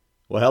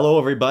Well, hello,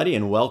 everybody,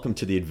 and welcome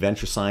to the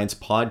Adventure Science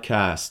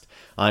Podcast.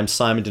 I'm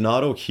Simon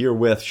Donato here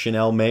with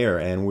Chanel Mayer,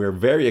 and we're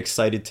very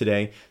excited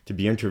today to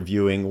be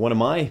interviewing one of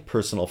my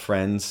personal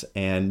friends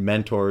and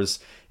mentors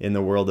in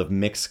the world of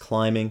mixed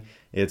climbing.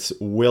 It's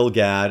Will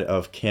Gadd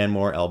of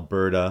Canmore,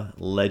 Alberta,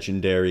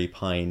 legendary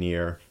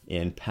pioneer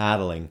in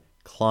paddling,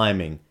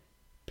 climbing,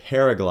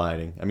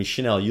 paragliding. I mean,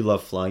 Chanel, you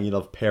love flying, you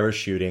love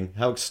parachuting.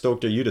 How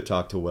stoked are you to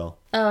talk to Will?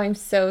 Oh, I'm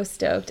so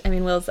stoked. I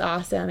mean, Will's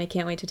awesome. I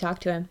can't wait to talk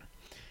to him.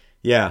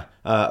 Yeah,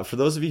 for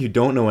those of you who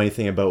don't know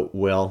anything about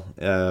Will,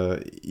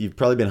 you've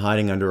probably been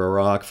hiding under a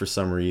rock for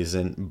some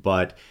reason,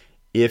 but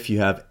if you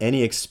have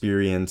any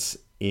experience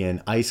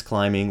in ice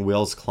climbing,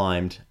 Will's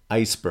climbed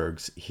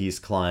icebergs, he's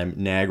climbed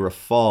Niagara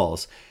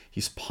Falls,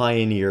 he's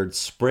pioneered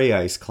spray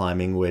ice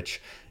climbing, which,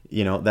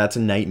 you know, that's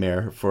a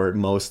nightmare for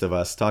most of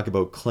us. Talk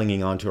about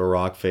clinging onto a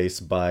rock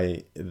face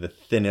by the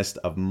thinnest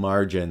of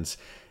margins.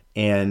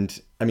 And,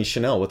 I mean,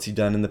 Chanel, what's he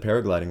done in the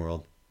paragliding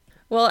world?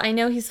 Well, I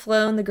know he's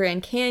flown the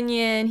Grand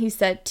Canyon. He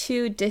set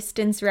 2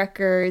 distance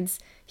records.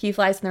 He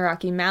flies in the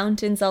Rocky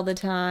Mountains all the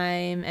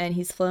time, and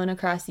he's flown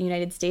across the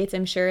United States.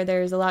 I'm sure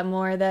there's a lot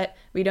more that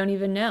we don't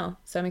even know,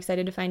 so I'm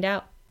excited to find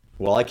out.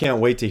 Well, I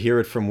can't wait to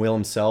hear it from Will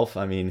himself.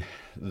 I mean,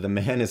 the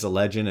man is a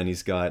legend, and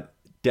he's got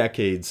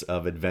decades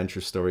of adventure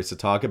stories to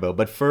talk about.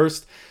 But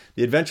first,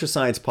 the Adventure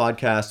Science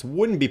Podcast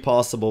wouldn't be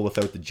possible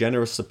without the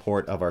generous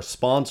support of our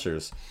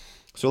sponsors.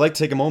 So I'd like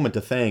to take a moment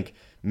to thank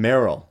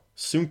Merrill,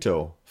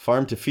 Suunto,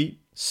 Farm to Feet,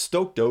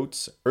 Stoked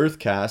Oats,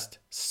 Earthcast,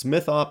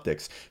 Smith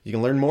Optics. You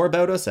can learn more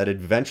about us at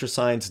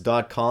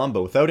adventurescience.com.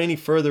 But without any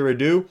further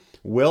ado,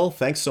 Will,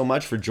 thanks so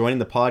much for joining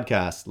the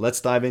podcast.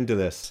 Let's dive into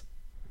this.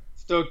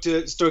 Stoked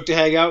to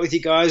hang out with you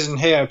guys, and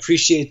hey, I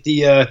appreciate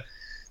the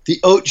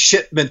oat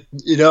shipment.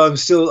 You know, I'm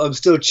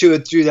still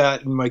chewing through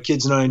that, and my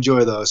kids and I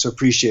enjoy those, so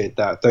appreciate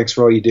that. Thanks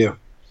for all you do.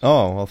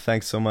 Oh, well,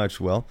 thanks so much,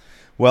 Will.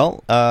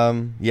 Well,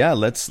 yeah,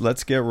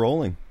 let's get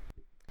rolling.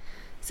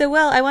 So,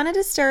 Will, I wanted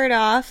to start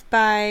off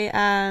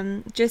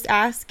by just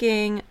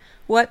asking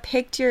what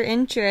piqued your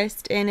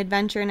interest in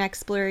adventure and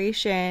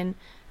exploration.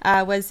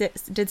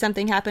 Did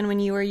something happen when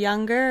you were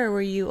younger, or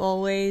were you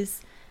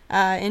always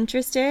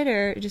interested,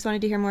 or just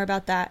wanted to hear more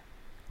about that?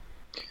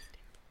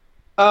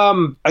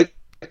 It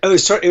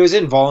was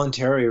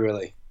involuntary,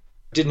 really.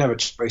 Didn't have a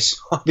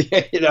choice.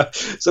 You know,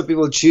 some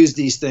people choose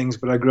these things,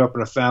 but I grew up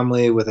in a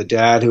family with a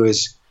dad who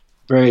was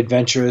very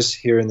adventurous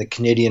here in the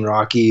Canadian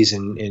Rockies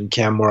in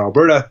Canmore,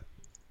 Alberta.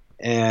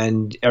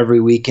 And every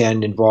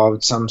weekend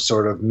involved some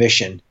sort of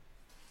mission,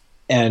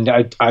 and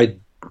I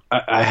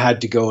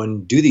had to go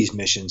and do these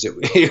missions.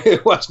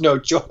 It was no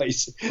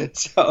choice.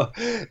 So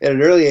at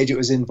an early age, it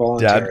was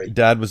involuntary.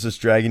 Dad was just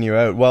dragging you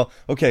out. Well,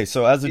 okay,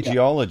 so as a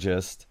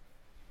geologist,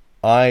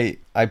 I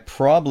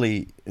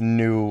probably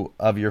knew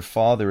of your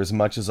father as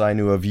much as I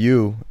knew of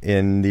you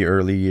in the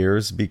early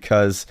years,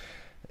 because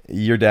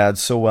your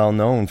dad's so well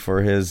known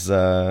for his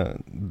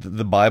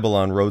the Bible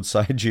on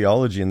roadside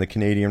geology in the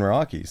Canadian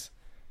Rockies.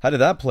 How did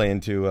that play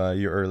into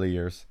your early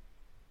years?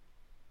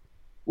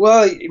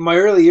 Well, my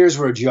early years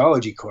were a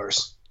geology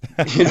course.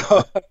 You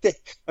know, I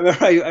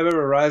remember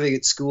arriving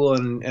at school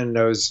and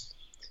I was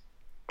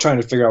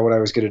trying to figure out what I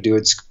was going to do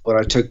at school.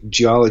 And I took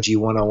Geology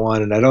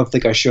 101, and I don't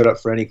think I showed up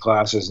for any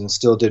classes and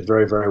still did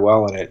very, very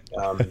well in it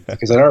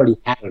because I'd already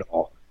had it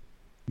all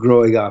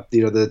growing up.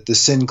 You know, the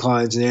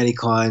synclines and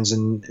anticlines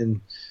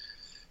and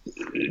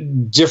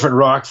different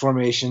rock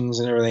formations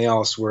and everything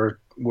else were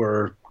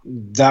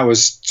that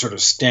was sort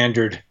of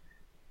standard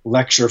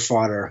lecture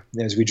fodder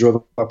as we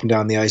drove up and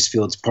down the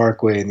Icefields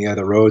Parkway and the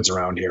other roads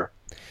around here.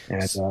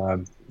 And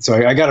so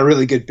I got a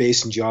really good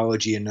base in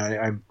geology, and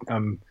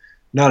I'm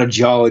not a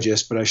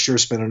geologist, but I sure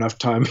spent enough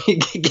time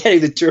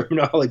getting the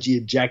terminology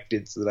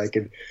injected so that I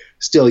can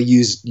still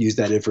use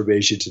that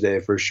information today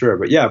for sure.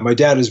 But yeah, my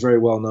dad is very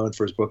well known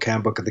for his book,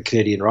 Handbook of the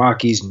Canadian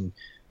Rockies, and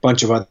a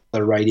bunch of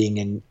other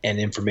writing and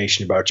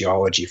information about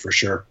geology for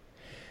sure.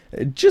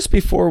 Just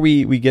before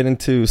we get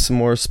into some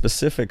more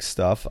specific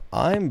stuff,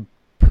 I'm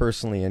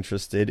personally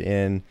interested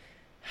in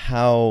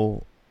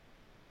how,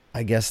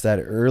 I guess, that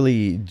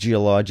early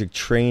geologic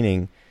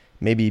training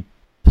maybe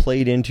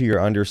played into your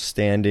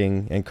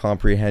understanding and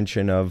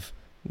comprehension of,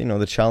 you know,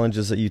 the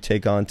challenges that you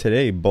take on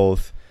today,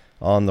 both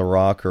on the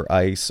rock or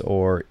ice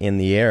or in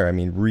the air. I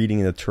mean,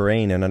 reading the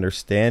terrain and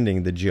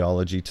understanding the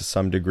geology to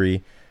some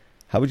degree.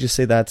 How would you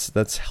say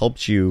that's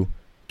helped you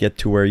get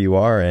to where you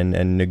are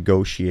and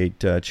negotiate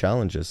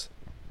challenges?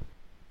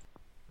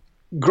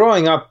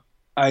 Growing up,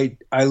 I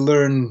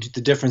learned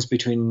the difference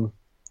between,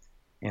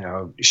 you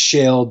know,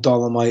 shale,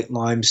 dolomite,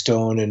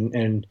 limestone,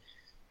 and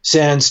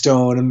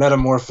sandstone and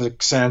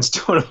metamorphic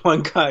sandstone of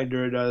one kind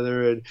or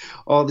another, and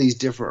all these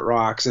different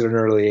rocks at an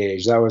early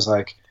age. That was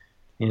like,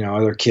 you know,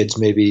 other kids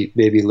maybe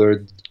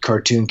learned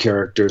cartoon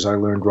characters. I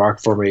learned rock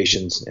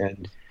formations,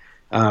 and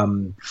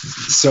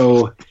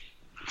so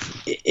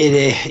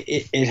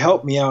it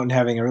helped me out in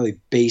having a really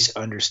base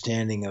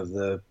understanding of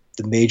the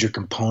major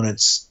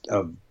components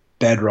of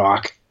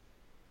bedrock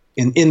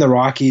in the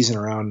Rockies and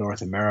around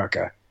North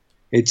America.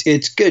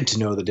 It's good to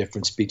know the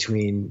difference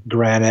between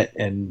granite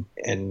and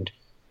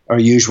our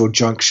usual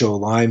junk show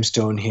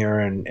limestone here,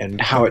 and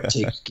how it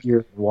takes gear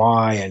and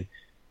why. And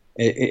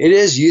it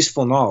is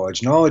useful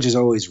knowledge. Knowledge is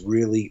always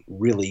really,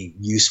 really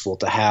useful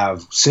to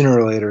have sooner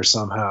or later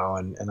somehow.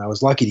 And I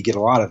was lucky to get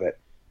a lot of it.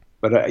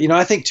 But,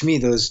 I think to me,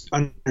 those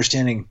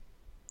understanding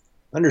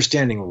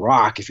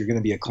rock, if you're going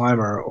to be a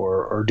climber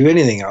or do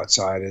anything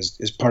outside,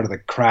 is part of the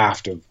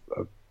craft of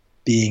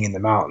being in the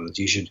mountains.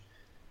 You should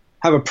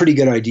have a pretty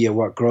good idea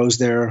what grows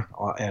there,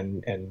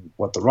 and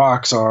what the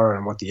rocks are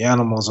and what the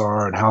animals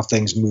are and how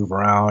things move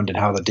around and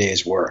how the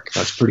days work.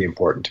 That's pretty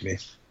important to me.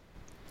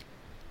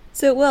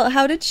 So, Will,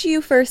 how did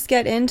you first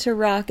get into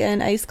rock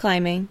and ice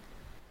climbing?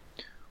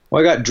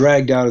 Well, I got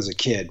dragged out as a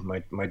kid.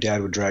 My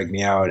dad would drag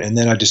me out, and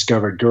then I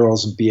discovered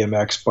girls and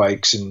BMX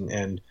bikes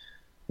and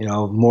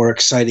more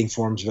exciting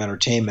forms of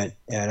entertainment.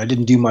 And I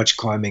didn't do much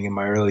climbing in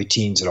my early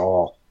teens at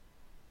all.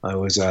 I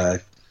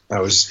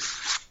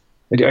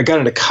got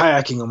into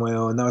kayaking on my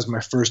own. That was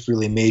my first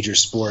really major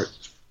sport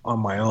on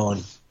my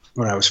own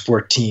when I was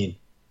 14.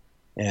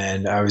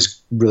 And I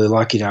was really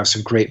lucky to have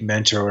some great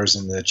mentors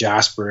in the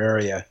Jasper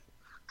area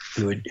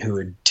who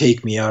would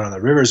take me out on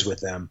the rivers with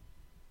them.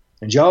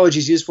 And geology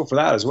is useful for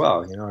that as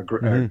well.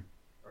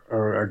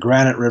 A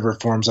granite river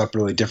forms up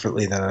really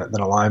differently than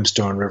a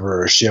limestone river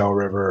or a shale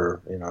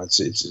river.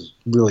 It's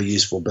a really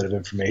useful bit of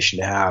information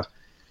to have.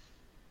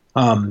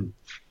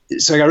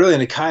 So I got really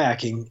into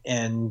kayaking,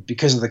 and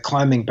because of the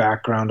climbing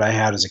background I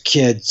had as a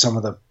kid, some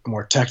of the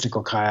more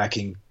technical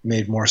kayaking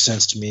made more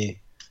sense to me,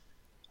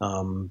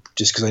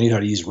 just because I knew how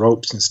to use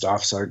ropes and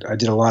stuff. So I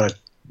did a lot of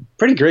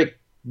pretty great,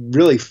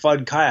 really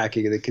fun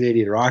kayaking in the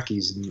Canadian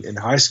Rockies in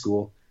high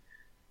school.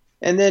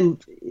 And then,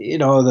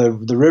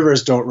 the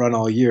rivers don't run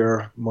all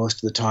year most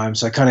of the time,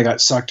 so I kind of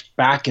got sucked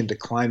back into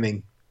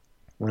climbing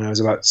when I was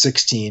about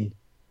 16.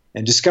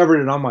 And discovered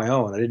it on my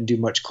own. I didn't do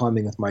much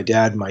climbing with my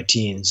dad in my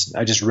teens.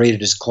 I just raided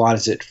his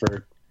closet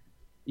for,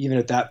 even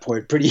at that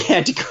point, pretty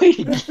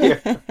antiquated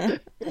gear.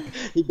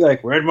 He'd be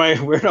like, "Where'd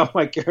all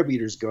my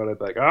carabiners go?" And I'd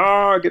be like,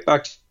 "Oh, get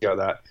back to you on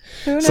that."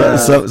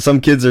 So some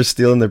kids are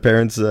stealing their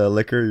parents'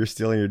 liquor. You're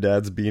stealing your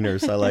dad's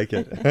beaners. I like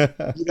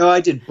it.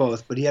 I did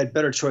both, but he had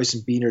better choice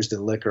in beaners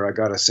than liquor, I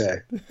gotta say.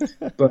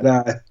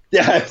 But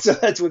yeah, so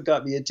that's what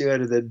got me into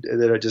it, and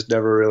then I just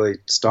never really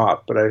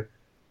stopped. But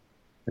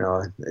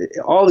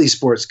all these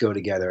sports go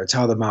together. It's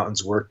how the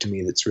mountains work to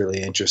me that's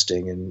really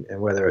interesting.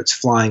 And whether it's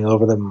flying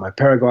over them in my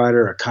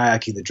paraglider or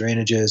kayaking the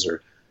drainages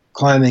or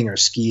climbing or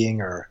skiing,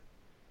 or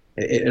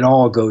it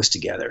all goes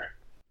together.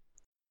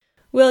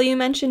 Will, you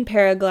mentioned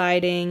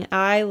paragliding.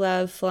 I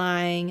love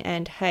flying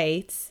and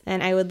heights,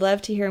 and I would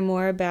love to hear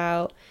more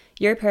about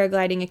your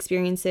paragliding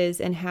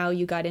experiences and how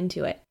you got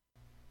into it.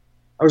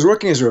 I was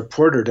working as a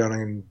reporter down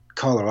in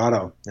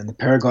Colorado, and the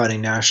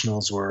paragliding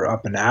nationals were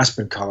up in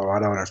Aspen,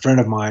 Colorado, and a friend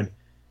of mine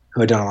who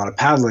had done a lot of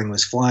paddling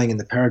was flying in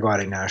the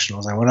paragliding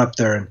nationals. I went up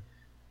there and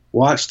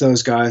watched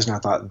those guys, and I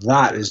thought,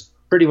 that is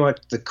pretty much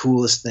the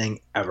coolest thing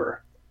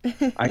ever.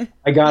 I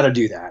got to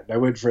do that. I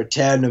went for a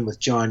tandem with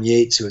John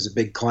Yates, who was a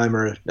big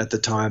climber at the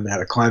time and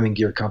had a climbing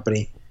gear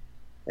company,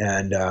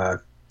 and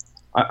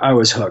I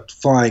was hooked.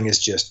 Flying is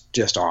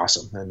just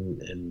awesome,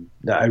 and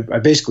I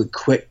basically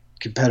quit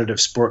competitive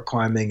sport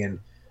climbing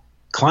and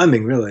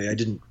climbing. Really, I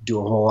didn't do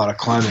a whole lot of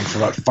climbing for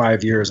about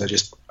 5 years. I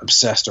just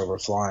obsessed over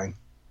flying.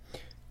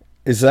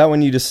 Is that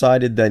when you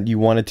decided that you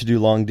wanted to do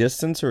long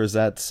distance, or is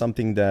that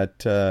something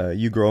that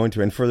you grow into?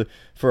 And for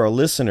our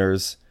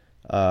listeners,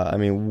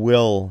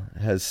 Will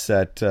has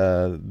set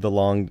the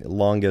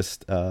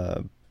longest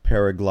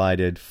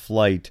paraglided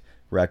flight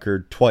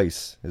record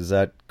twice. Is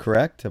that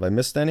correct? Have I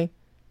missed any?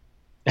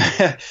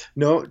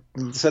 No,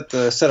 set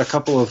a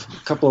couple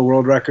of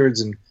world records,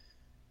 and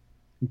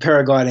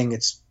paragliding,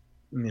 it's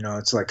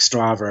like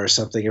Strava or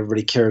something.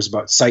 Everybody cares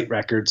about site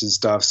records and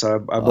stuff.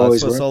 So I've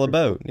always. That's what it's all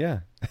about.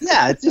 Yeah.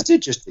 Yeah, it's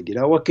interesting.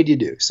 What could you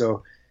do?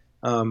 So,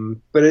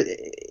 but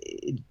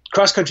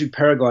cross-country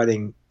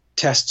paragliding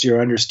tests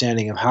your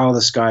understanding of how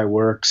the sky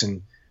works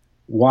and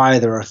why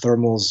there are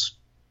thermals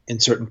in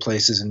certain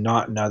places and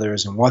not in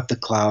others, and what the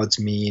clouds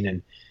mean.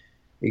 And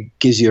it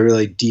gives you a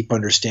really deep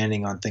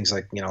understanding on things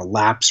like,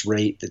 lapse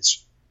rate.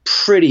 That's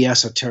pretty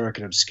esoteric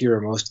and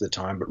obscure most of the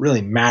time, but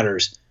really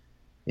matters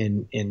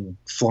in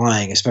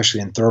flying,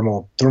 especially in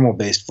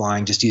thermal-based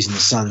flying, just using the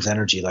sun's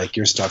energy, like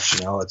your stuff,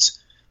 Chanel. It's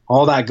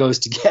all that goes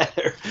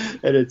together,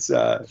 and it's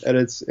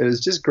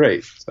just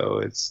great. So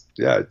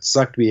it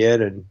sucked me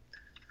in, and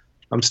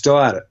I'm still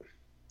at it.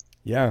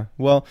 Yeah.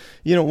 Well,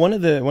 one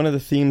of the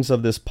themes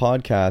of this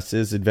podcast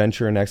is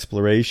adventure and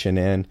exploration,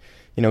 and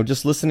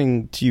just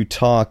listening to you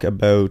talk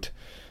about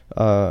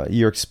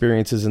your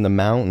experiences in the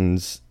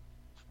mountains.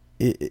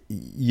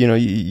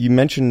 You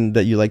mentioned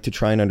that you like to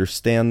try and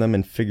understand them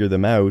and figure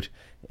them out,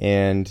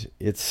 and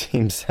it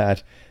seems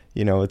that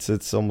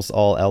it's almost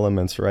all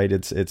elements, right?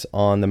 It's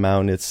on the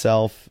mountain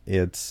itself,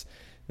 it's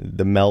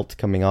the melt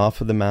coming off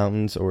of the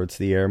mountains, or it's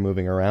the air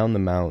moving around the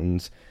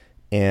mountains.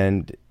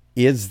 And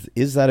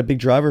is that a big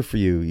driver for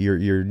you?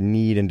 Your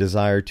need and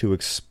desire to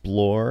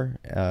explore,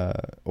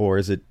 or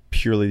is it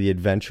purely the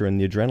adventure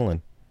and the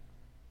adrenaline?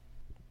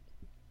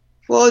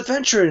 Well,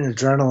 adventure and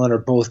adrenaline are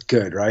both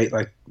good, right?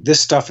 Like this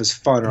stuff is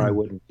fun, or I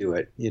wouldn't do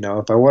it.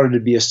 If I wanted to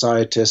be a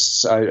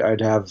scientist,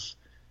 I'd have.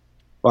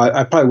 Well,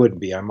 I probably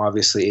wouldn't be. I'm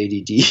obviously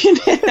ADD.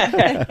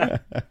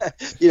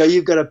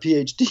 You've got a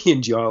PhD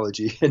in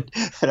geology, and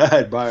I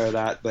admire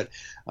that. But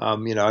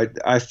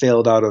I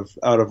failed out of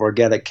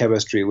organic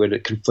chemistry when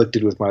it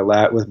conflicted with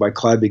my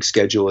climbing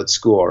schedule at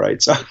school,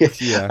 right? So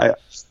Yeah.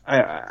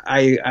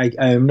 I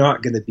am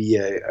not going to be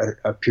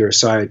a pure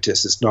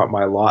scientist. It's not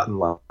my lot in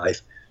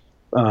life.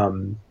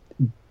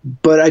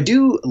 But I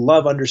do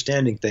love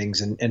understanding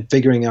things and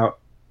figuring out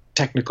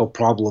technical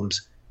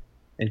problems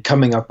and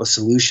coming up with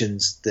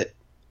solutions that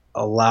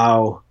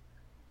allow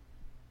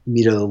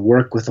me to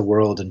work with the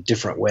world in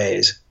different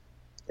ways.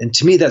 And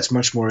to me, that's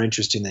much more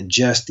interesting than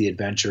just the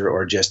adventure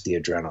or just the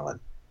adrenaline.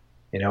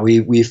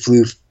 We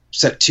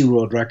set 2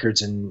 world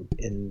records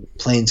in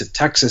plains of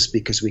Texas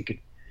because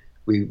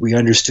we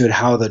understood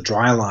how the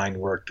dry line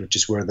worked, which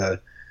is where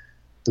the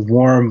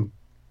warm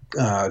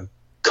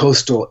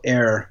coastal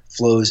air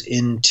flows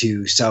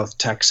into South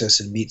Texas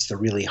and meets the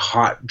really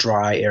hot,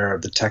 dry air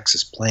of the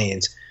Texas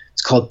plains.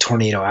 It's called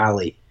Tornado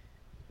Alley.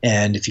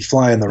 And if you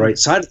fly on the right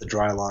side of the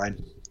dry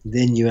line,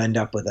 then you end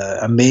up with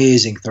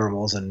amazing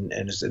thermals. And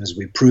as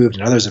we proved,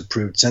 and others have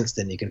proved since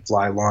then, you can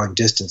fly long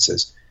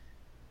distances.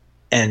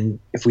 And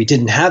if we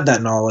didn't have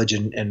that knowledge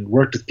and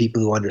worked with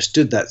people who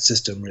understood that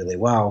system really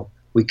well,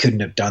 we couldn't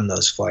have done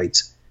those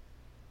flights.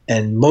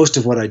 And most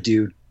of what I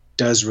do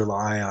does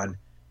rely on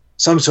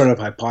some sort of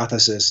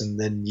hypothesis, and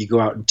then you go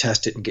out and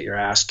test it and get your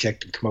ass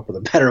kicked and come up with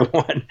a better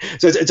one.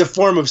 So it's a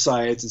form of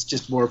science. It's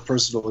just more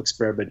personal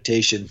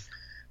experimentation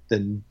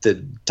than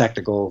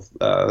technical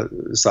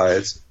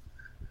science.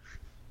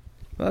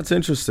 Well, that's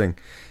interesting,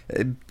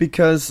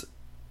 because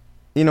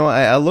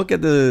I look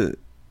at the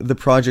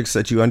projects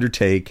that you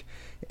undertake,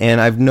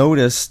 and I've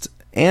noticed,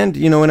 and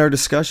in our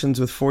discussions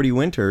with 40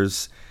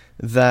 Winters,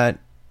 that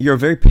you're a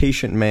very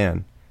patient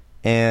man,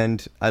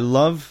 and I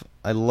love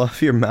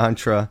your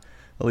mantra,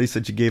 at least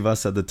that you gave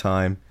us at the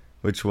time,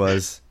 which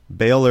was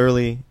bail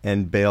early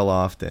and bail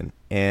often.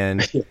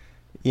 And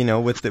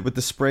with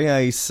the spray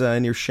ice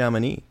near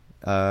Chamonix,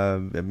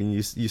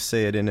 you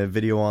say it in a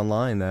video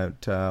online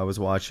that I was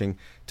watching. It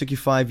took you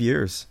 5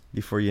 years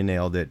before you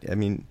nailed it. I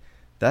mean,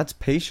 that's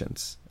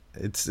patience.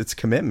 It's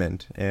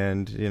commitment,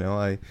 and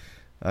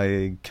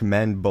I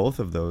commend both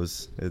of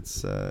those.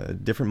 It's a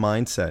different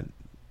mindset.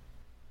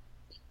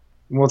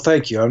 Well,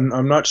 thank you.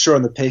 I'm not sure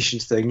on the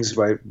patience things.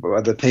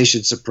 The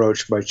patience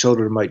approach, my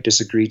children might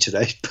disagree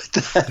today. But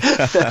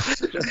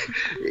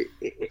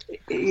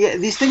yeah,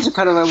 these things are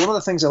kind of one of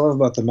the things I love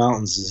about the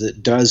mountains is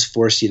it does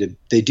force you to.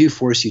 They do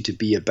force you to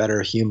be a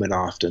better human.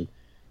 Often,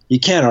 you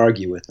can't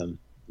argue with them.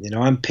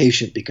 I'm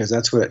patient because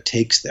that's what it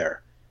takes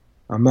there.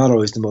 I'm not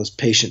always the most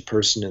patient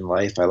person in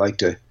life. I like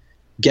to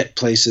get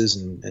places,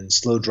 and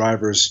slow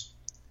drivers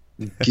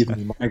give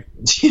me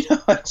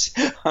migraines.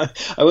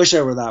 I wish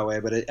I were that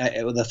way, but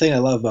the thing I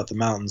love about the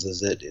mountains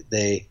is that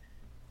they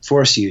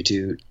force you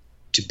to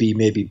be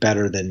maybe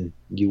better than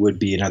you would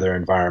be in other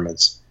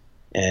environments,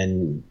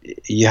 and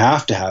you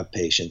have to have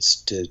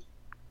patience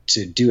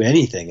to do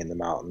anything in the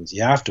mountains.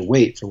 You have to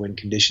wait for when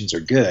conditions are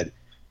good,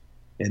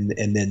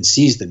 and then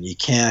seize them. You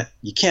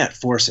can't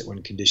force it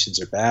when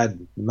conditions are bad.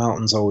 The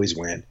mountains always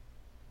win,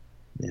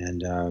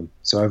 and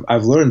so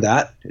I've learned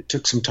that. It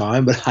took some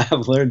time, but I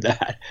have learned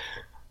that.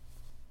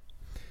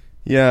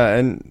 Yeah,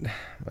 and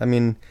I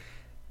mean,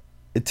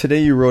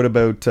 today you wrote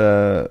about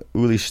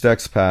Uli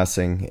Steck's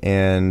passing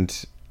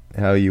and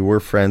how you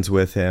were friends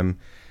with him,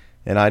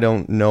 and I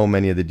don't know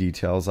many of the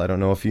details. I don't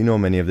know if you know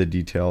many of the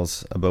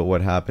details about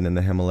what happened in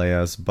the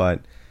Himalayas, but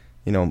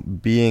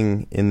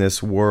being in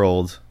this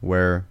world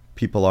where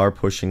people are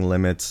pushing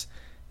limits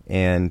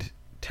and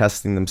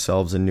testing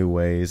themselves in new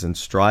ways and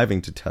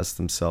striving to test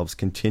themselves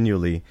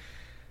continually,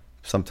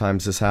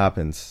 sometimes this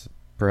happens,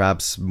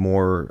 perhaps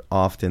more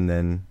often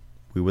than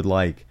we would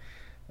like.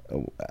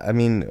 I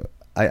mean,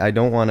 I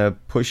don't want to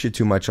push you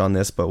too much on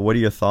this, but what are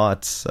your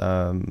thoughts,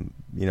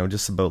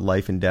 just about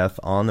life and death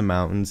on the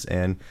mountains,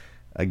 and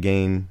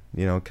again,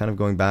 kind of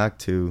going back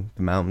to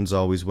the mountains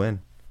always win?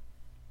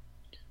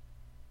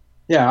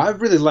 Yeah, I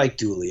really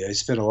liked Uli. I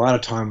spent a lot of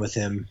time with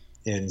him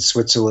in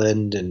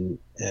Switzerland, and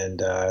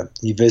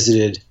he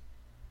visited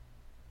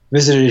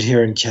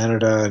here in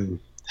Canada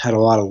and had a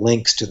lot of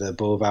links to the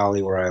Bow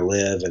Valley where I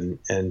live,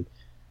 and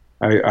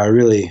I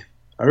really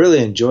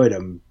enjoyed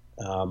him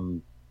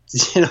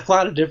in a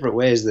lot of different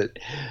ways that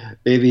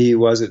maybe he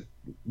wasn't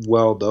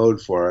well known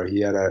for.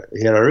 He had a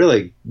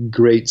really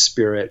great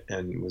spirit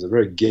and was a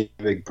very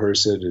giving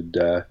person,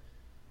 and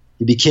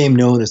he became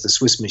known as the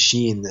Swiss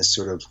Machine, this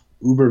sort of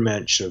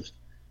Ubermensch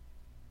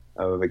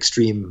of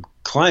extreme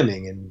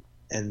climbing,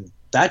 and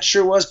that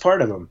sure was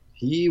part of him.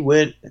 He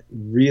went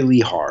really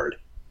hard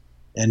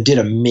and did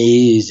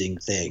amazing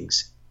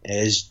things.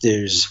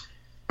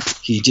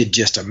 He did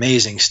just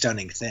amazing,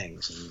 stunning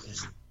things, and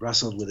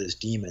wrestled with his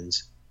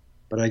demons.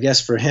 But I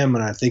guess for him,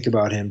 when I think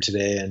about him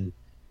today, and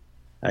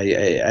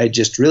I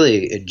just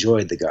really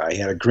enjoyed the guy. He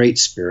had a great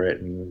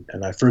spirit,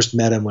 and I first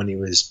met him when he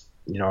was,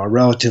 a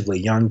relatively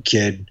young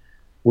kid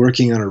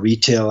working on a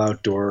retail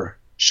outdoor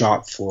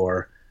shop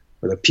floor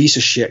with a piece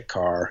of shit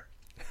car.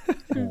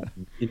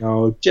 You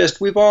know,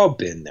 just we've all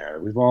been there.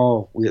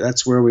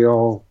 That's where we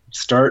all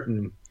start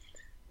and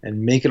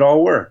make it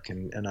all work.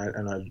 And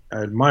I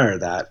admire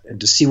that.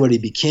 And to see what he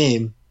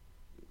became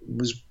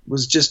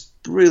was just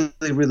really,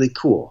 really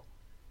cool.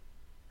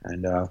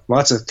 And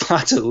lots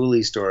of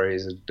Uli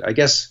stories. I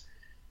guess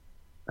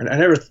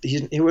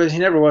he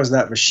never was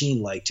that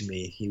machine-like to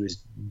me. He was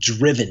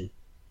driven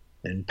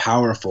and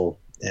powerful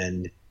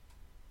and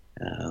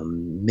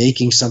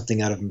making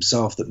something out of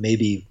himself that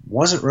maybe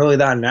wasn't really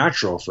that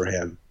natural for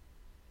him.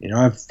 You know,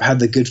 I've had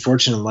the good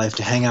fortune in life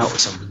to hang out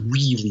with some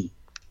really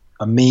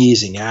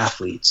amazing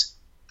athletes,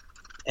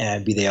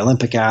 and be they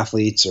Olympic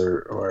athletes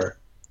or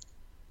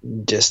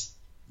just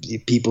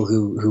people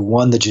who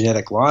won the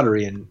genetic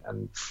lottery.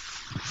 And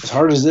as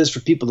hard as it is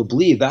for people to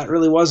believe, that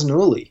really wasn't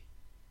Uli.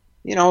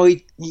 You know,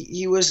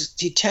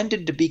 he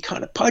tended to be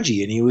kind of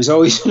pudgy, and he was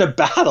always in a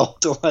battle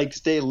to like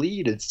stay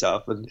lead and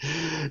stuff. And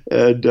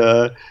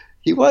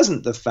he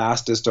wasn't the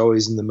fastest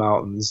always in the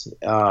mountains.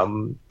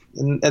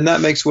 And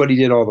that makes what he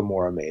did all the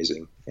more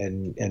amazing,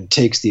 and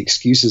takes the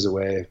excuses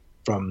away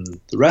from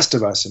the rest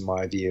of us, in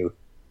my view,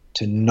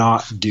 to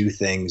not do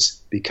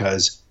things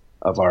because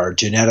of our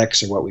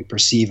genetics or what we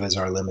perceive as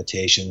our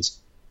limitations.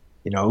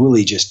 You know,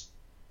 Uli just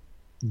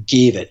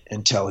gave it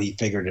until he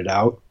figured it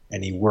out,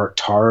 and he worked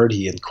hard.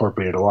 He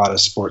incorporated a lot of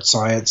sports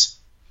science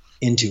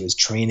into his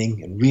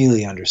training and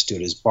really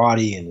understood his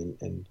body,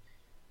 and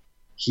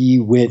he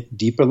went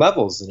deeper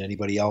levels than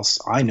anybody else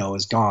I know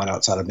has gone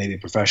outside of maybe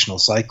professional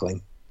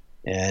cycling.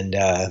 And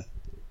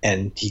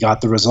he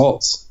got the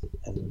results,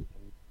 and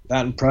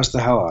that impressed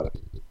the hell out of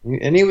him.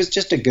 And he was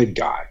just a good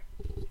guy.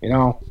 You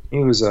know, he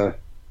was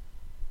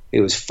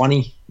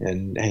funny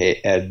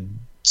and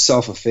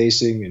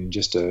self-effacing, and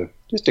just a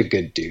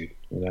good dude.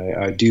 And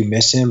I do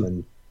miss him.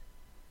 And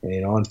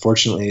you know,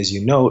 unfortunately, as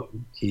you note,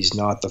 he's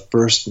not the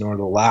first nor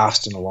the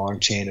last in a long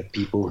chain of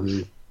people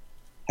who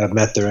have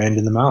met their end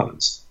in the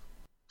mountains.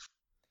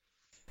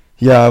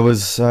 Yeah,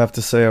 I have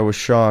to say I was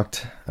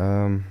shocked.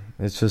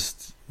 It's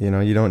just, you know,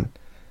 you don't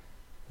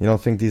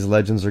think these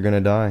legends are going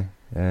to die,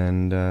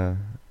 and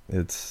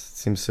it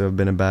seems to have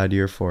been a bad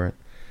year for it,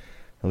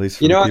 at least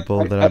for the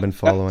people that I've been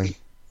following.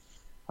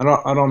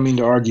 I don't mean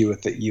to argue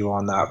with you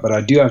on that, but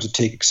I do have to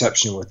take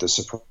exception with the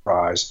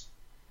surprise.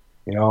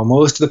 You know,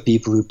 most of the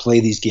people who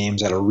play these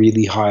games at a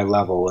really high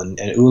level, and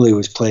Uli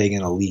was playing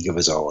in a league of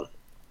his own.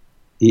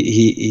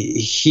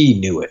 He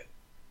knew it.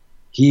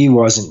 He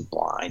wasn't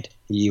blind.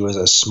 He was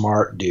a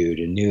smart dude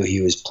and knew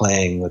he was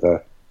playing with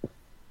a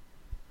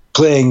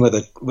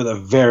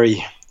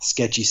very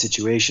sketchy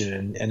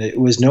situation, and it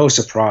was no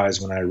surprise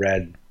when I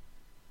read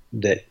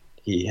that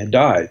he had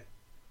died.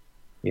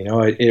 You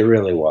know, it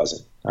really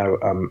wasn't.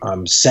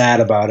 I'm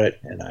sad about it,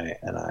 and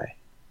I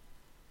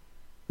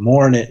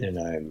mourn it,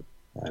 and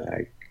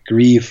I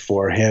grieve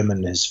for him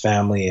and his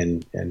family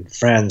and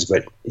friends,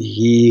 but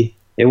it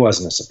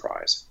wasn't a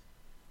surprise.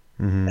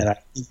 Mm-hmm. And I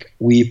think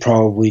we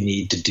probably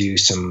need to do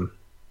some.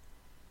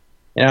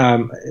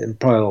 I'm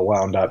probably a little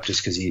wound up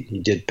just because he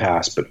did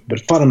pass, but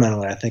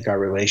fundamentally, I think our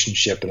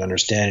relationship and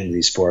understanding of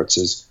these sports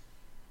is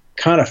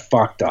kind of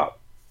fucked up,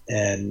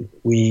 and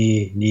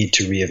we need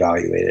to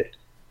reevaluate it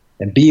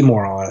and be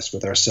more honest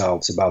with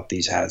ourselves about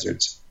these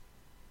hazards.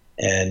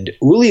 And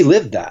Uli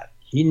lived that;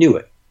 he knew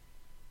it,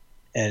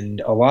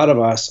 and a lot of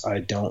us, I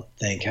don't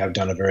think, have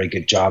done a very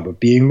good job of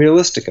being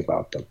realistic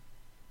about them.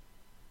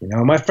 You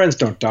know, my friends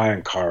don't die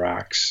in car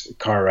wrecks.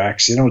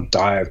 They don't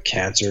die of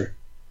cancer.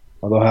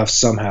 Although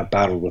some have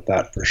battled with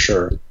that for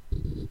sure.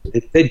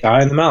 They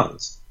die in the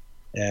mountains.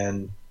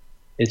 And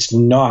it's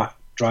not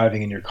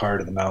driving in your car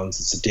to the mountains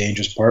that's the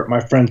dangerous part. My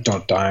friends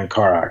don't die in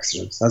car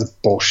accidents. That's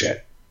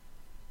bullshit.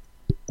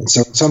 And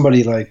so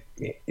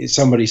when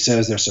somebody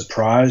says they're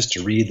surprised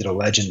to read that a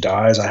legend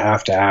dies, I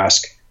have to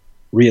ask,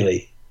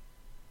 really,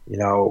 you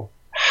know,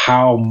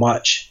 how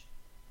much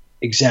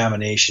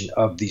examination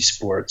of these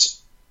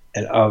sports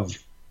and of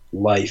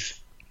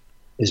life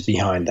is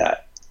behind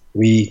that?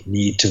 We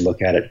need to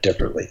look at it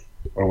differently,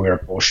 or we are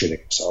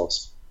bullshitting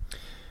ourselves.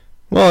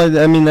 Well,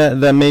 I mean,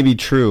 that may be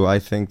true. I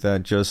think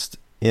that just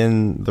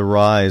in the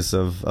rise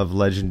of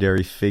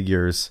legendary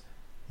figures,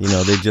 you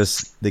know,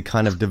 they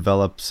kind of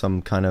develop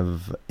some kind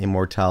of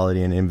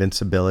immortality and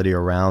invincibility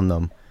around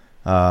them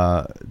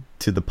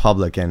to the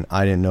public. And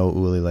I didn't know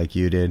Uli like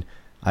you did.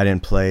 I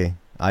don't play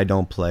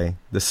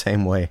the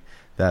same way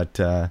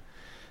that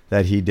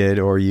he did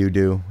or you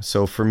do.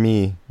 So for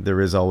me,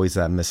 there is always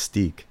that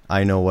mystique.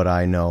 I know what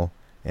I know,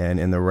 and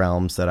in the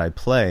realms that I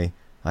play,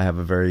 I have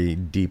a very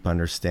deep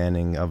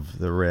understanding of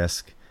the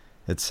risk,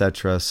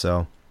 etc.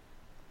 So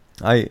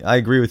I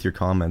agree with your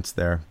comments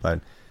there, but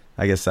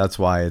I guess that's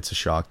why it's a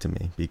shock to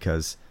me,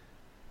 because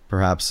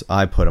perhaps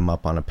I put him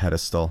up on a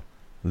pedestal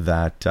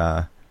that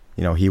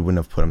he wouldn't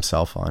have put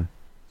himself on,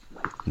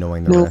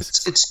 knowing the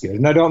risks. It's good,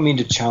 and I don't mean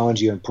to challenge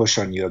you and push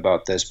on you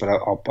about this, but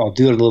I'll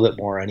do it a little bit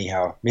more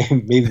anyhow.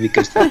 Maybe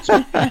because things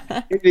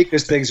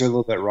are a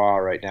little bit raw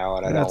right now,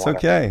 and I don't. That's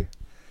okay.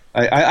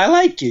 I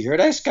like you. You're a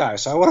nice guy,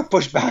 so I want to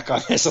push back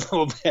on this a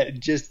little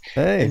bit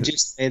Hey, and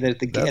just say that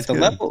that's at the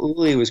good. level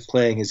Uli was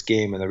playing his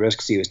game and the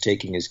risks he was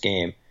taking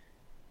in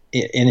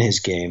his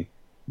game,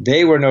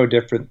 they were no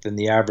different than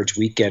the average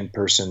weekend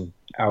person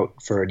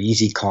out for an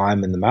easy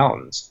climb in the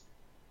mountains.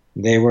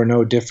 They were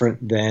no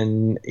different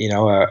than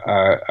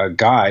a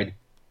guide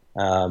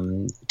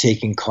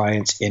taking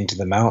clients into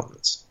the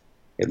mountains.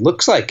 It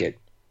looks like it,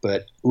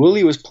 but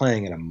Uli was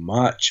playing at a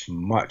much,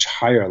 much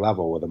higher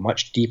level with a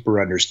much deeper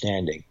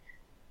understanding.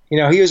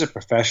 He was a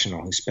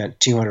professional who spent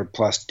 200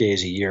 plus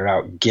days a year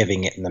out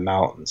giving it in the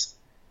mountains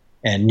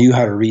and knew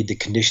how to read the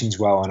conditions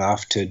well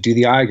enough to do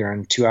the Eiger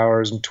in 2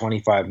 hours and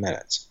 25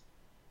 minutes.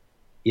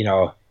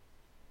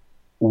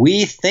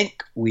 We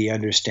think we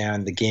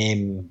understand the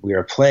game we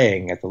are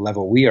playing at the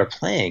level we are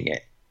playing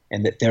it,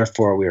 and that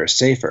therefore we are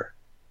safer.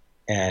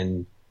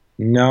 And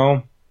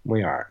no,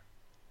 we aren't.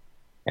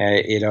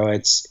 I'm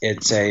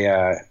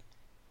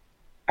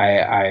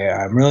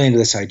really into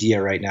this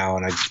idea right now,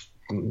 and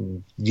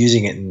I'm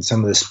using it in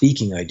some of the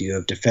speaking I do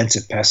of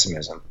defensive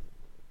pessimism.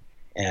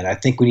 And I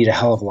think we need a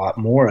hell of a lot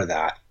more of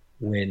that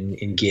when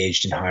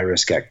engaged in high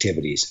risk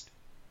activities.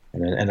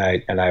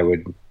 I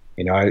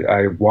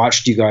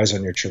watched you guys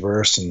on your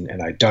traverse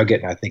and I dug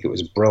it and I think it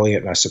was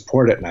brilliant and I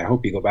support it and I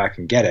hope you go back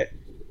and get it.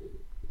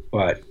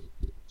 But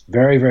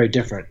very, very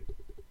different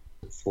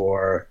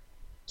for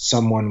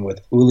someone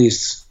with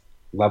Uli's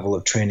level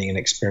of training and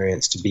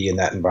experience to be in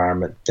that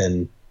environment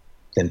than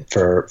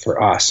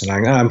for us. And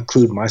I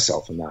include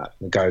myself in that.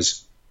 The guy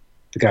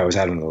was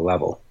out on the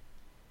level.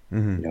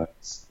 Mm-hmm.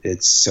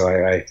 It's so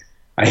I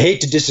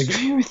hate to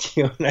disagree with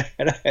you,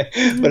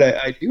 but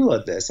I do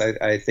love this.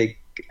 I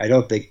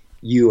don't think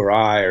you or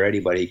I or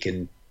anybody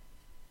can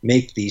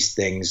make these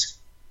things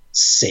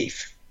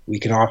safe. We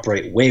can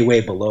operate way,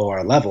 way below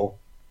our level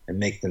and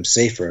make them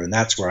safer. And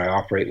that's where I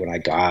operate when I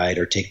guide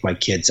or take my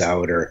kids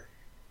out or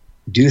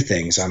do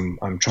things.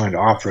 I'm trying to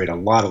operate a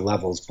lot of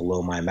levels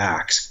below my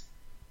max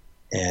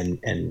and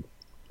in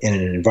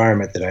an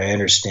environment that I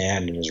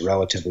understand and is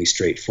relatively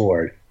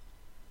straightforward.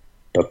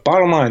 But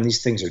bottom line,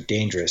 these things are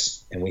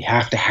dangerous, and we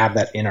have to have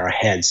that in our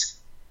heads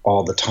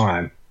all the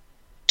time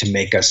to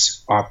make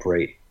us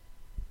operate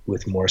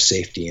with more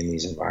safety in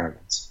these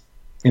environments,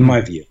 in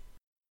my view.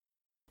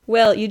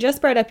 Will, you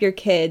just brought up your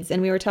kids,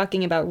 and we were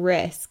talking about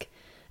risk.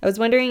 I was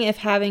wondering if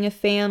having a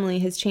family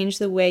has changed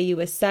the way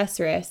you assess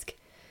risk,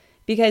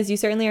 because you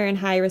certainly are in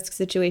high-risk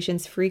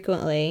situations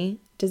frequently.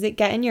 Does it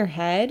get in your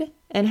head,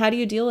 and how do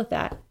you deal with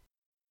that?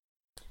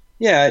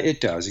 Yeah, it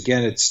does.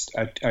 Again,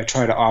 I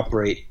try to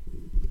operate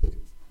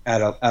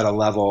at a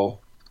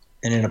level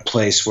and in a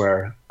place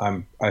where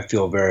I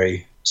feel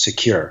very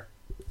secure,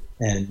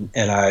 and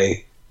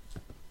I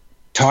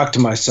talk to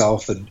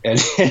myself and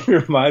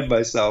remind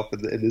myself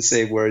in the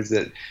same words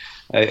that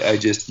I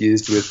just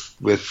used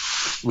with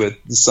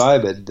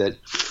Simon, that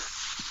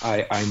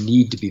I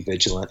need to be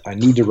vigilant. I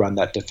need to run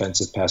that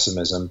defensive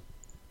pessimism,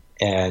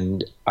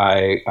 and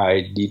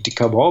I need to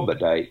come home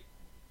at night,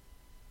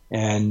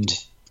 and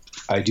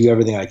I do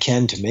everything I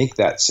can to make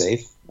that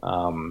safe.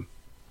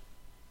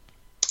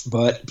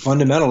 But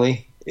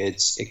fundamentally,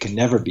 it can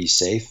never be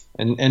safe,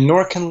 and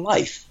nor can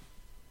life.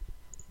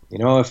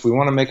 If we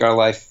want to make our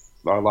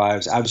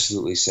lives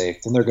absolutely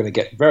safe, then they're going to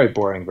get very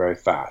boring very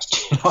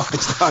fast.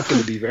 It's not going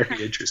to be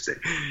very interesting.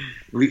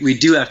 We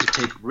do have to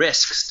take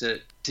risks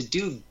to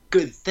do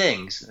good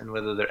things, and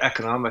whether they're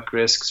economic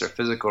risks or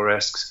physical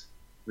risks,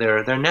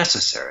 they're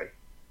necessary.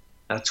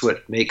 That's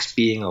what makes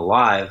being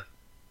alive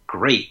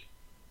great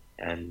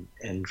and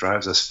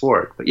drives us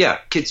forward. But yeah,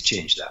 kids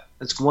change that.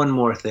 That's one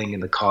more thing in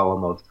the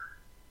column of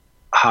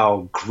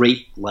how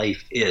great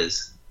life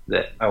is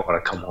that I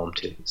want to come home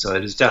to. So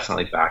it has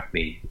definitely backed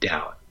me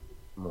down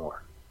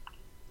more.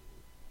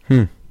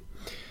 Well,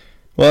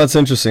 that's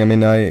interesting. I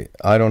mean,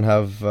 I don't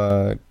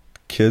have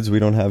kids. We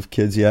don't have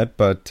kids yet,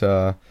 but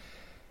I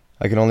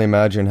can only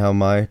imagine how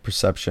my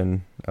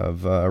perception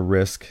of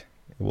risk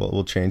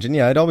will change. And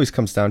yeah, it always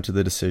comes down to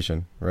the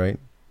decision, right?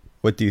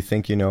 What do you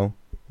think you know?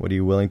 What are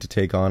you willing to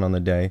take on the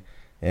day?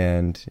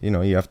 And,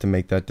 you have to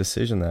make that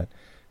decision that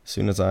as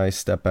soon as I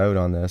step out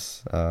on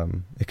this,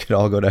 it could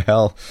all go to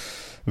hell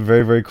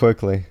very, very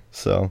quickly.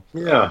 So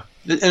yeah,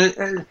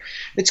 and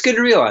it's good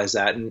to realize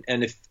that.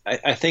 And if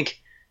I think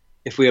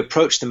if we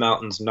approach the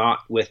mountains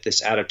not with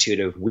this attitude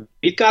of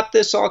we've got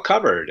this all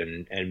covered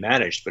and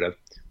managed, but of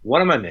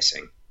what am I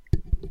missing?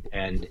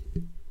 And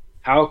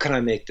how can I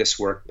make this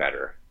work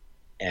better?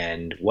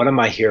 And what am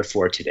I here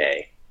for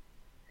today?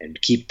 And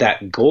keep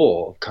that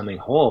goal of coming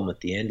home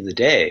at the end of the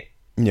day.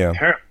 yeah,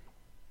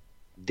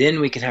 Then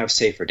we can have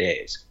safer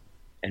days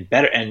and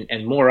better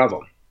and more of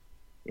them.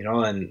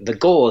 And the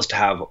goal is to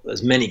have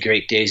as many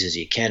great days as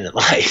you can in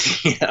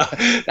life.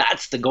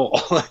 That's the goal.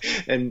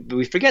 And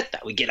we forget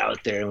that. We get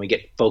out there and we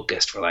get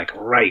focused. We're like,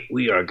 right,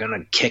 we are going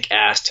to kick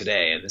ass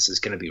today and this is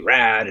going to be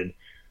rad. And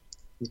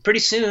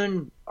pretty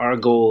soon our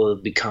goal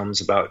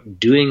becomes about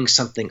doing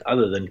something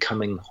other than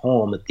coming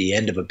home at the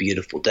end of a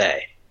beautiful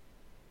day.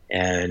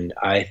 And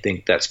I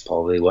think that's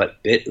probably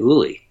what bit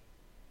Uli.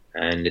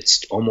 and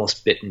it's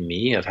almost bitten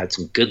me. I've had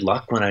some good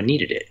luck when I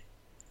needed it.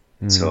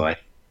 So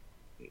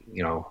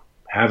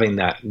having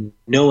that,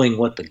 knowing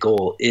what the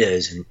goal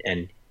is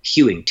and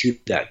hewing to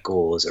that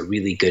goal is a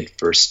really good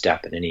first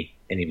step in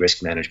any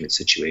risk management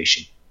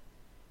situation.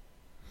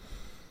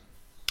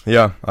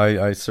 Yeah,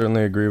 I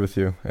certainly agree with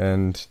you.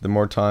 And the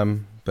more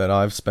time that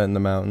I've spent in the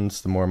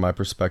mountains, the more my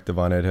perspective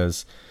on it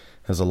has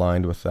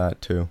aligned with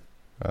that too.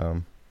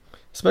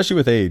 Especially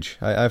with age.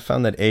 I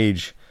found that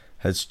age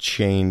has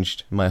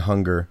changed my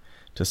hunger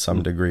to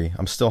some degree.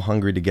 I'm still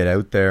hungry to get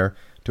out there,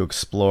 to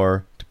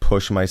explore, to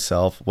push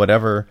myself,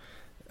 whatever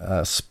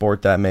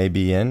sport that may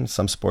be in.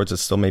 Some sports it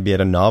still may be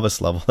at a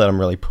novice level that I'm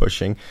really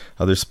pushing.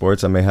 Other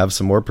sports I may have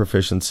some more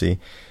proficiency.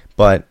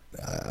 But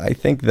I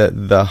think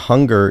that the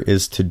hunger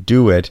is to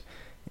do it,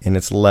 and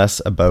it's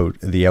less about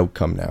the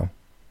outcome now,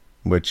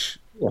 which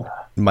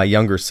my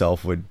younger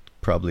self would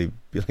probably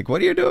be like,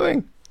 what are you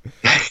doing?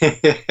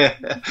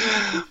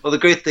 Well, the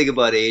great thing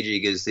about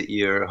aging is that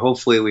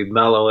hopefully we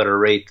mellow at a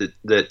rate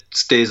that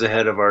stays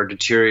ahead of our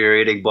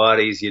deteriorating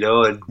bodies,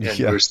 and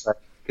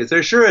because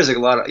there sure is a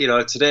lot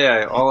of,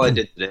 today all I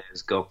did today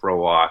is go for a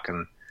walk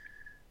and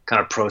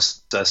kind of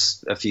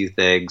process a few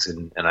things,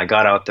 and I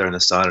got out there in the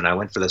sun and I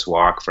went for this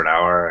walk for an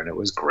hour and it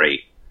was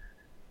great.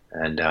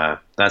 And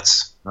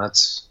that's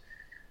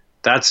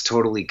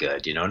totally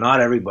good.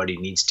 Not everybody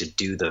needs to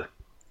do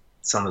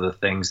some of the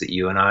things that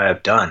you and I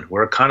have done.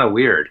 We're kind of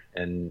weird,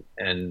 and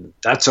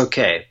that's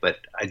okay. But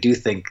I do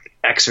think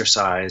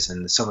exercise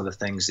and some of the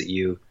things that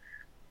you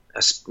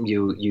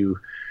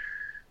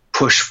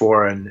push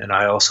for, and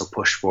I also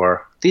push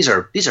for, these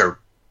are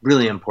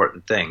really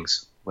important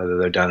things, whether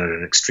they're done at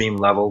an extreme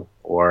level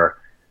or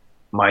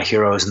my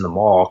heroes in the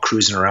mall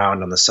cruising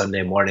around on the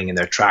Sunday morning in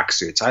their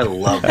tracksuits. I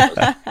love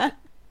those.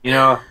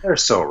 They're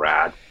so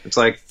rad. It's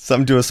like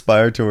something to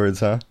aspire towards,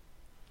 huh?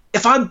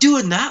 If I'm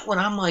doing that when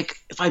I'm like,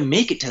 if I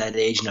make it to that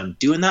age and I'm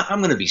doing that, I'm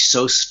going to be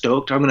so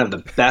stoked. I'm going to have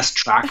the best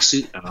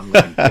tracksuit, and I'm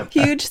going to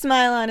huge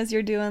smile on as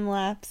you're doing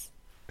laps.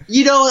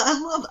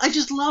 I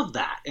just love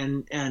that,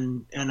 and I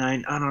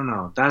don't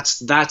know.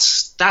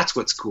 That's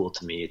what's cool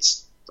to me.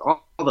 It's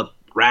all the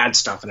rad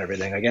stuff and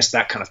everything. I guess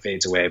that kind of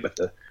fades away, but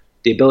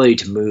the ability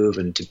to move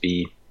and to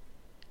be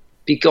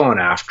going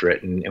after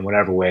it in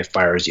whatever way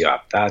fires you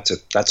up, that's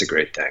a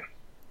great thing.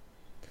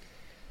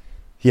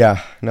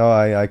 Yeah, no,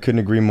 I couldn't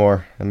agree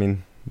more. I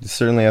mean, you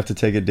certainly have to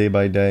take it day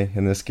by day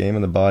in this game,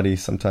 and the body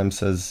sometimes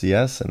says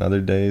yes, and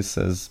other days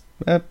says,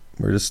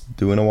 we're just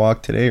doing a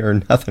walk today or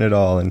nothing at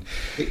all, and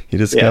you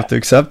just have to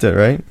accept it,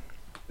 right?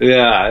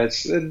 Yeah,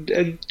 it's and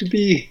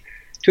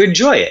to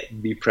enjoy it,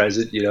 and be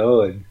present,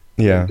 and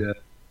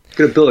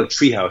going to build a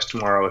treehouse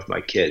tomorrow with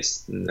my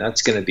kids, and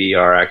that's going to be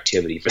our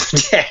activity for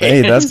the day.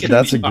 Hey,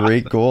 that's a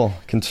great goal.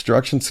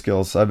 Construction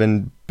skills. I've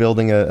been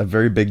building a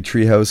very big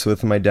treehouse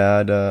with my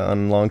dad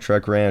on Long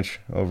Trek Ranch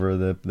over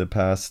the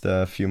past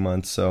few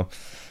months. So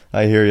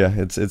I hear you.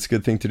 It's a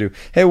good thing to do.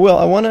 Hey, Will,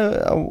 I want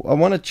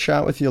to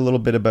chat with you a little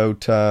bit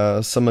about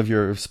some of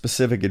your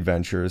specific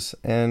adventures,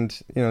 and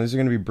these are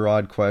going to be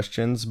broad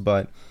questions,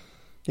 but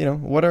I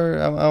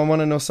want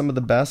to know some of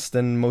the best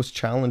and most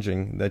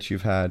challenging that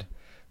you've had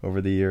over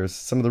the years,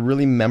 some of the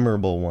really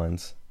memorable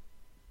ones.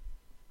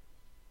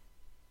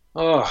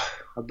 Oh,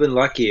 I've been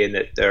lucky in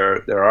that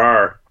there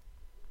are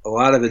a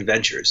lot of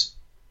adventures,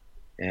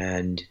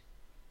 and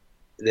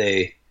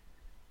I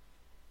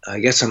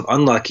guess I'm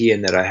unlucky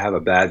in that I have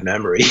a bad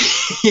memory.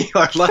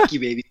 Or lucky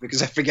maybe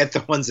because I forget the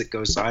ones that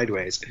go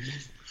sideways.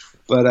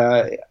 But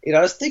I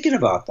was thinking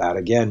about that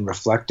again,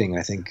 reflecting.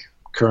 I think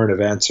current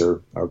events are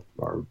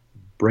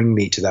bring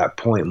me to that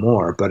point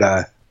more.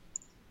 But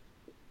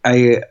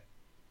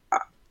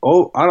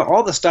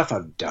all the stuff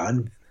I've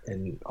done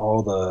and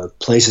all the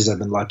places I've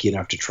been lucky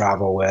enough to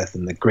travel with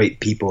and the great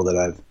people that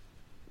I've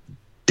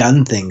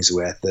done things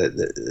with,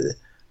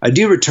 I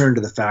do return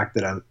to the fact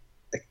that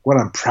what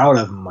I'm proud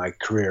of in my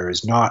career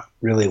is not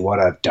really what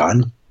I've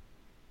done.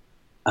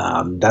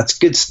 That's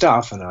good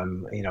stuff, and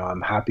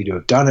I'm happy to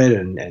have done it,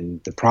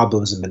 and the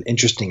problems have been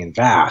interesting and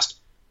vast.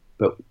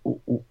 But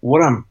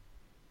what I'm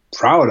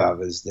proud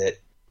of is that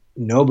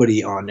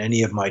nobody on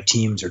any of my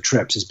teams or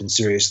trips has been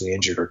seriously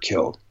injured or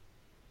killed.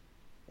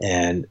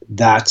 And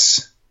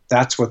that's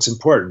what's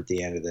important at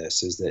the end of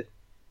this, is that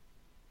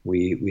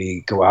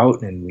we go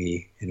out and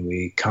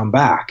we come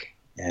back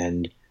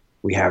and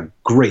we have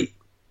great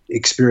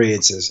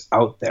experiences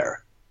out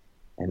there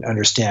and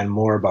understand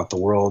more about the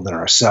world and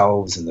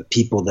ourselves and the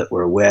people that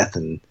we're with,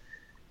 and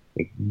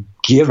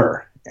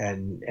giver.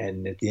 And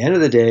at the end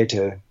of the day,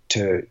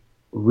 to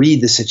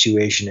read the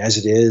situation as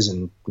it is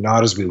and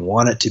not as we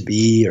want it to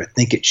be or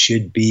think it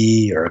should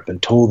be or have been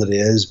told it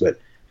is, but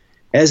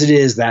as it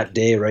is that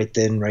day, right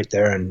then, right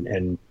there,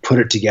 and put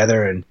it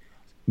together and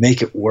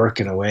make it work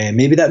in a way. And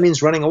maybe that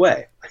means running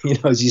away.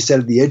 As you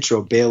said in the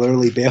intro, bail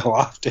early, bail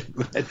often.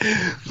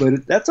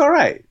 But that's all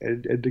right,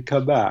 and to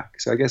come back.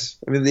 So I guess,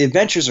 the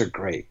adventures are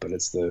great, but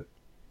it's the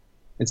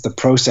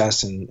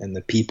process and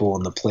the people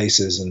and the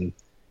places and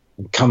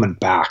coming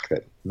back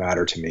that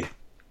matter to me.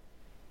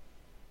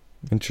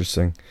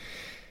 Interesting.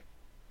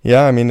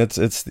 Yeah, I mean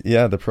it's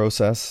yeah, the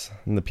process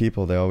and the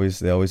people, they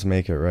always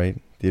make it,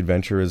 right? The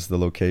adventure is the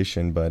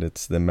location, but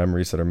it's the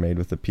memories that are made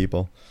with the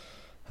people,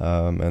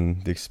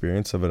 and the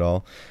experience of it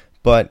all.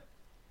 But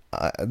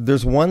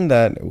there's one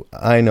that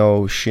I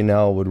know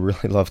Chanel would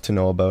really love to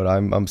know about.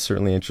 I'm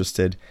certainly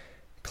interested.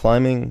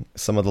 Climbing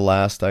some of the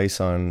last ice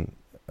on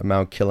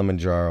Mount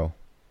Kilimanjaro,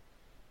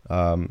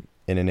 in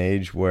an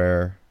age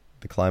where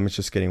the climate's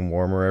just getting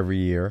warmer every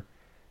year,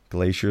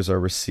 glaciers are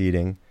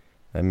receding.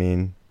 I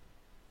mean,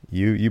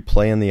 you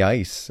play in the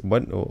ice.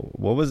 What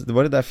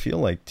did that feel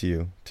like to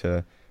you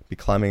to be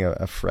climbing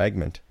a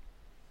fragment?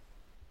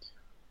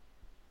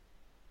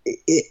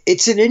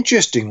 It's an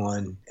interesting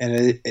one,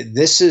 and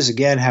this is,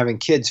 again, having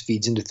kids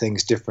feeds into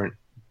things different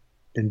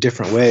in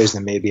different ways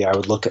than maybe I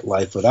would look at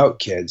life without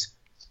kids.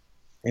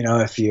 You know,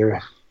 if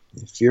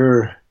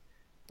you're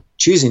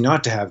choosing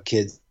not to have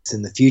kids,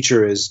 then the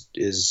future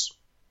is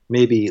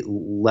maybe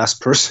less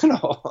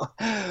personal.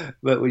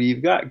 But when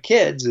you've got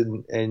kids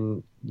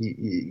and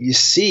you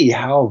see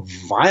how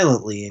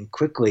violently and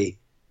quickly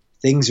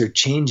things are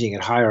changing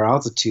at higher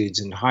altitudes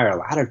and higher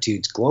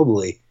latitudes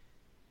globally,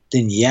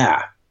 then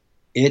yeah,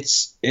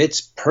 it's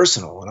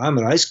personal. And I'm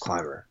an ice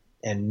climber,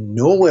 and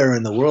nowhere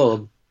in the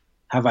world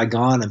have I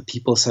gone and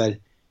people said,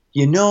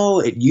 you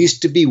know, it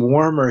used to be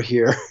warmer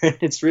here and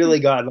it's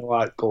really gotten a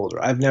lot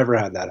colder. I've never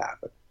had that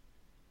happen.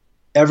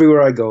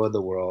 Everywhere I go in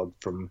the world,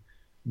 from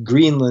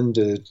Greenland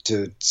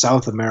to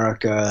South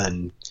America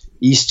and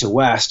east to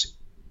west,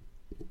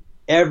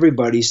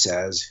 everybody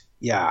says,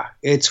 yeah,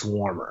 it's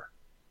warmer.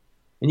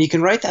 And you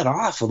can write that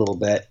off a little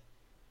bit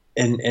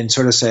and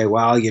sort of say,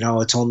 well, you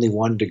know, it's only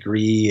 1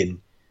 degree and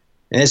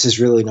this is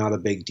really not a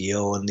big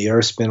deal, and the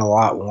Earth's been a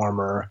lot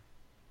warmer.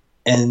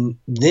 And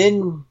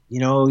then, you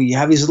know, you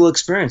have these little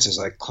experiences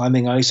like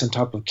climbing ice on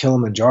top of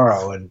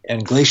Kilimanjaro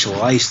and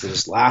glacial ice that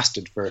has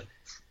lasted for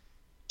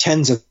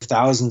tens of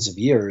thousands of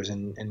years,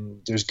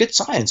 and there's good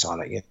science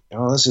on it. You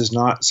know, this is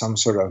not some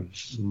sort of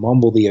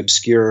mumbledy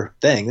obscure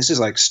thing. This is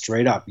like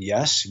straight up,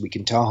 yes, we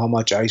can tell how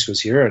much ice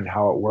was here and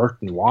how it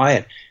worked and why,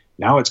 and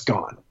now it's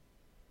gone.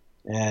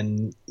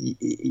 And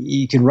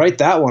you can write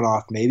that one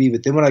off maybe,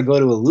 but then when I go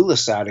to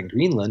Ilulissat in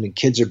Greenland and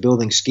kids are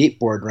building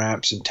skateboard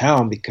ramps in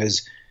town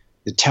because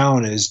the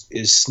town is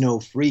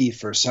snow free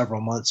for several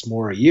months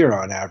more a year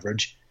on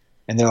average,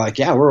 and they're like,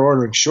 yeah, we're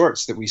ordering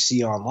shorts that we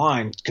see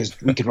online because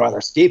we can ride our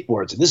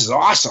skateboards, and this is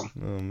awesome.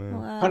 Oh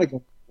man. Wow. Kind of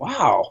go,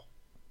 wow.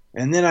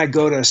 And then I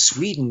go to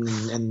Sweden,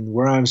 and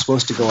where I'm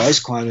supposed to go ice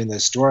climbing, that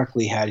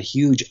historically had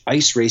huge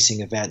ice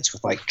racing events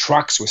with like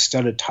trucks with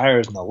studded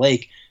tires in the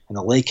lake, and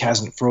the lake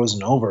hasn't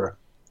frozen over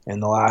in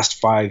the last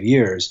 5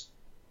 years.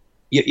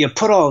 You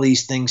put all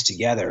these things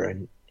together,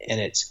 and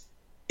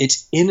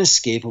it's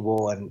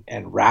inescapable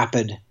and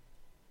rapid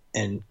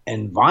and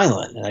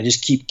violent. And I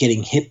just keep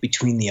getting hit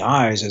between the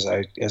eyes as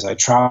I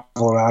travel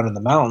around in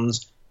the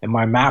mountains, and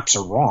my maps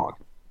are wrong.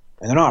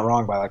 And they're not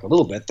wrong by like a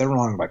little bit, they're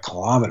wrong by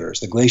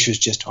kilometers. The glaciers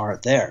just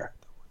aren't there.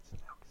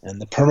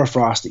 And the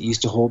permafrost that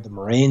used to hold the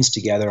moraines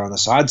together on the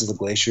sides of the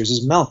glaciers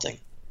is melting.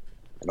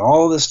 And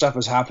all of this stuff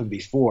has happened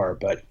before,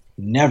 but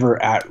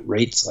never at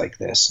rates like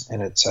this.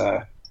 And it's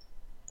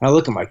I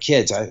look at my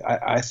kids,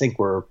 I think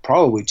we're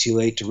probably too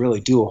late to really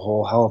do a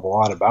whole hell of a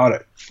lot about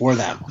it for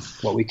them.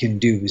 What we can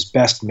do is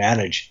best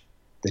manage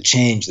the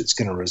change that's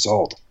going to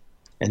result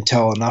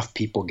until enough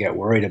people get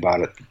worried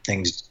about it.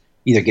 Things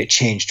either get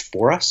changed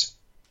for us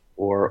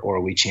or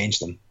we change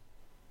them.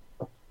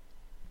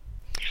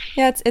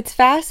 Yeah, it's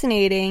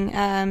fascinating.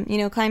 You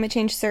know, climate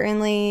change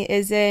certainly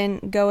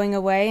isn't going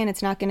away, and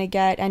it's not going to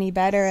get any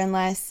better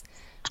unless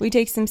we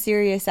take some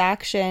serious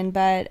action.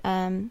 But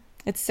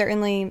it's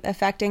certainly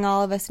affecting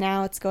all of us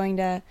now. It's going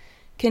to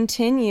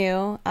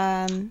continue,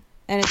 and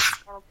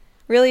it's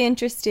really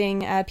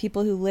interesting.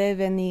 People who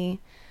live in the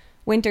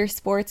winter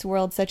sports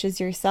world, such as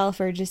yourself,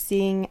 are just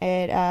seeing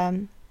it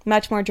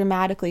much more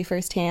dramatically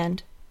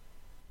firsthand.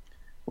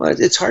 Well,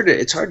 it's hard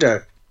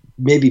to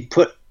maybe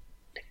put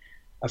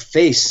a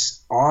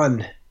face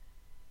on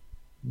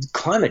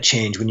climate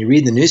change when you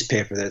read the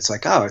newspaper that it's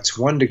like, oh, it's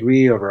 1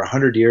 degree over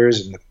 100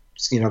 years, and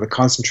the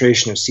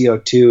concentration of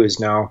CO2 is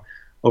now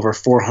over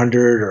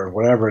 400 or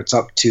whatever it's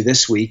up to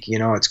this week. You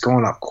know, it's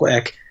going up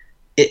quick.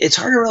 It's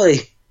hard to really,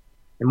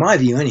 in my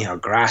view anyhow,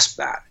 grasp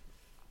that.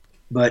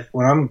 But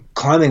when I'm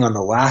climbing on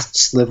the last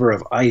sliver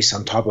of ice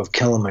on top of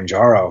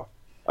Kilimanjaro,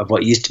 of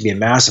what used to be a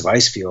massive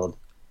ice field,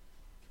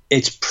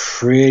 it's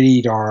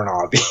pretty darn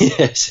obvious.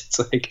 It's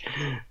like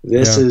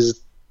this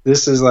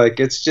is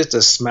like, it's just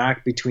a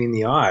smack between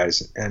the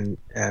eyes, and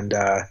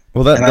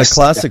well, that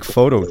classic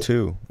photo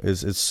too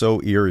is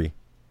so eerie.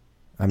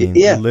 I mean,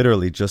 yeah.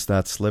 Literally just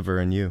that sliver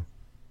and you.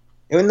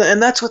 And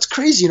that's what's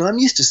crazy. You know, I'm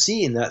used to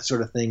seeing that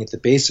sort of thing at the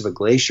base of a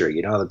glacier.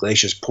 You know, the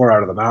glaciers pour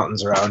out of the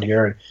mountains around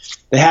here, and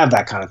they have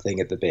that kind of thing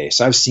at the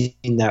base. I've seen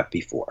that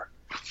before.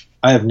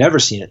 I have never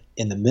seen it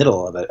in the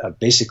middle of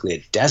basically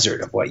a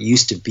desert of what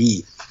used to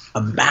be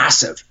a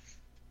massive,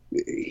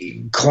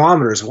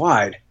 kilometers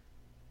wide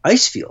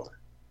ice field.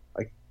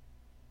 Like,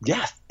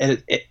 yeah,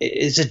 and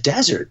it's a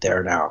desert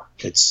there now.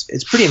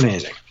 It's pretty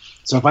amazing.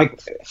 So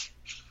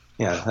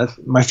yeah,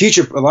 my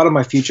future. A lot of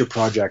my future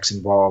projects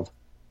involve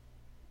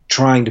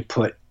trying to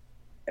put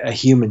a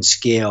human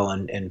scale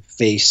and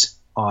face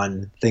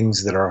on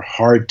things that are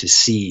hard to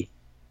see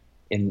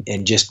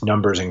in just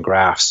numbers and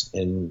graphs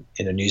in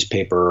a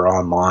newspaper or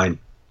online.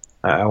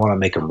 I want to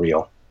make them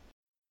real.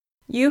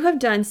 You have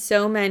done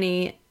so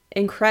many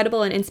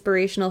incredible and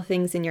inspirational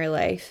things in your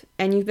life,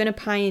 and you've been a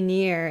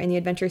pioneer in the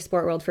adventure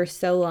sport world for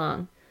so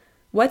long.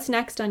 What's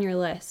next on your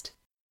list?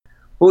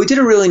 Well, we did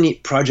a really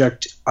neat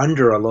project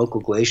under a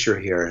local glacier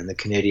here in the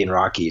Canadian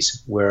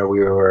Rockies, where we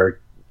were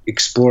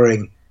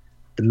exploring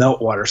the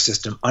meltwater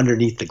system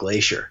underneath the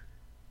glacier.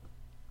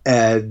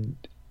 And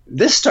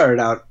this started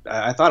out,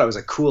 I thought it was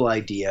a cool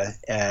idea,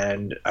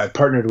 and I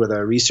partnered with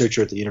a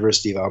researcher at the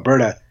University of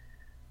Alberta,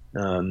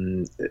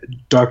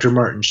 Dr.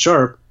 Martin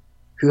Sharp,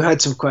 who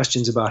had some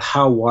questions about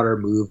how water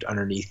moved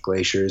underneath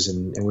glaciers,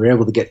 and we were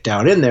able to get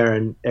down in there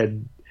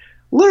and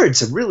learn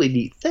some really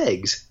neat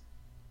things.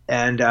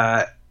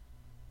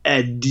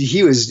 And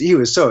he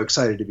was so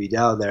excited to be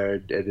down there,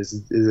 and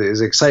his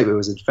excitement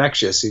was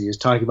infectious. He was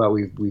talking about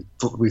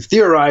we've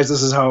theorized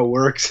this is how it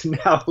works, and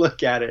now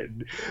look at it.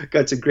 And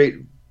got some great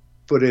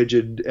footage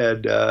and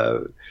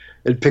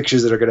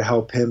pictures that are going to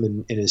help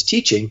him in his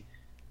teaching.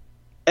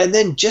 And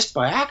then just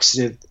by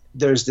accident,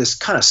 there's this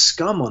kind of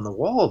scum on the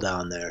wall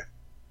down there,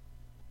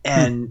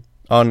 and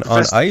on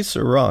ice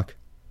or rock.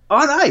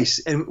 On ice,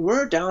 and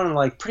we're down in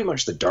like pretty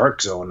much the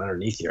dark zone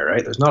underneath here,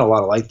 right? There's not a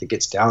lot of light that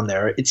gets down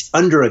there. It's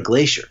under a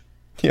glacier.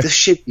 Yeah. This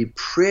should be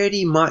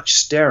pretty much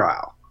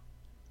sterile,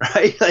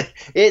 right?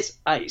 Like, it's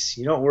ice.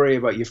 You don't worry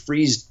about, you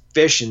freeze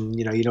fish and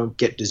you don't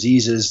get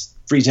diseases,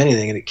 freeze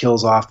anything, and it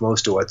kills off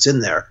most of what's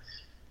in there.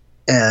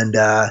 And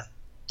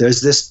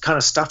there's this kind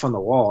of stuff on the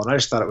wall, and I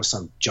just thought it was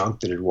some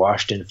junk that had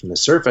washed in from the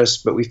surface,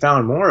 but we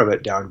found more of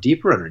it down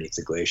deeper underneath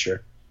the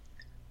glacier.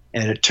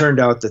 And it turned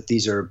out that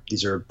these are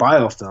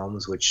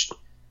biofilms, which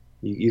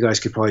you guys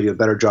could probably do a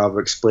better job of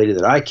explaining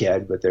than I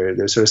can, but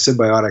they're sort of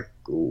symbiotic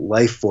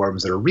life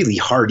forms that are really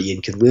hardy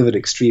and can live in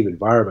extreme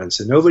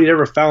environments. And nobody had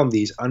ever found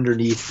these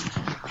underneath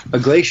a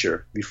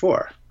glacier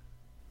before.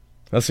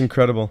 That's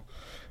incredible.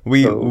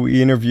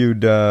 We interviewed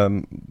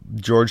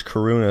George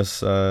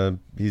Karunas.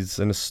 He's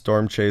a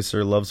storm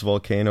chaser, loves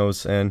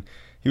volcanoes, and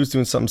he was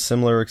doing something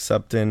similar,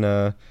 except in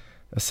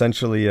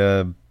essentially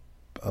a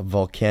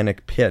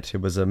volcanic pit. It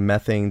was a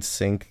methane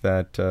sink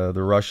that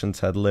the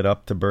Russians had lit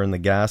up to burn the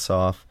gas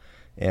off,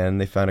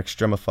 and they found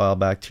extremophile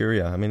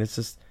bacteria. I mean,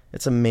 it's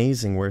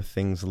amazing where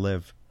things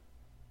live.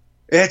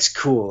 It's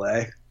cool,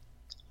 eh?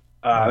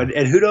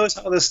 And who knows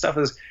how this stuff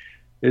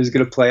is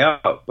going to play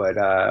out? But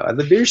I'd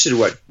be interested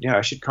in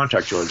I should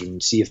contact George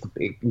and see if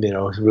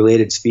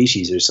related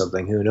species or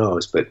something. Who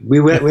knows? But we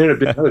ended up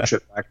doing another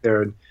trip back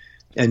there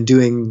and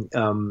doing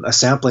a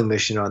sampling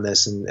mission on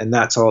this, and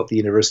that's all at the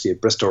University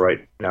of Bristol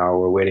right now.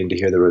 We're waiting to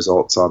hear the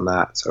results on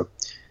that. So,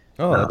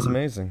 that's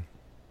amazing.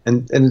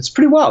 And it's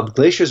pretty wild.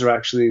 Glaciers are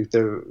actually,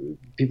 the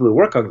people who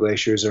work on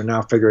glaciers are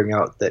now figuring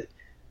out that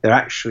they're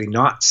actually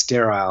not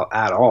sterile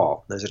at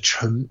all. There's a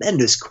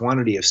tremendous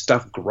quantity of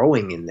stuff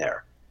growing in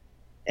there,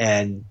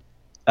 and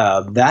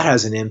that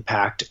has an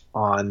impact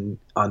on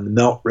the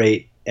melt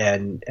rate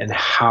and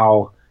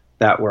how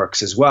that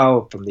works as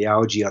well, from the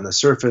algae on the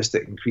surface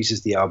that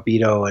increases the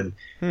albedo, and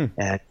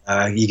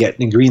you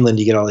get in Greenland,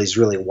 you get all these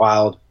really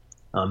wild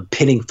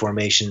pitting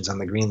formations on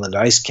the Greenland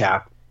ice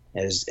cap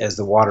as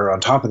the water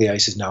on top of the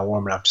ice is now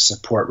warm enough to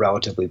support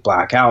relatively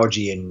black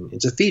algae, and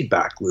it's a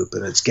feedback loop,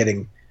 and it's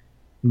getting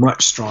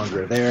much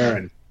stronger there.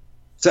 And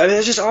so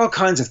there's just all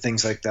kinds of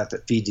things like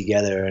that feed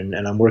together, and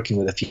I'm working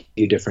with a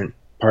few different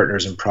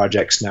partners and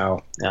projects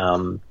now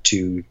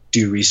to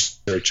do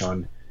research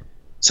on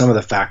some of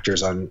the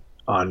factors on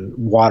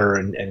water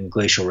and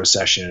glacial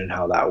recession and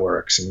how that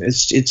works. And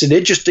it's an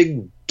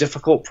interesting,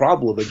 difficult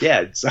problem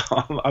again. So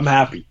I'm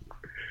happy.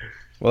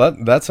 Well,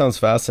 that sounds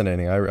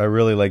fascinating. I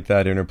really like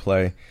that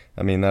interplay.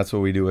 I mean, that's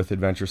what we do with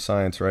adventure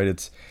science, right?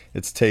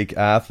 It's take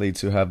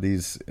athletes who have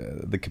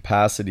the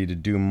capacity to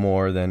do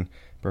more than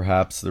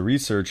perhaps the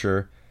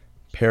researcher,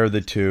 pair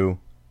the two,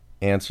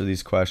 answer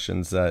these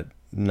questions that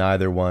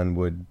neither one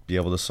would be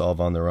able to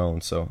solve on their own.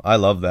 So I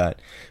love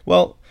that.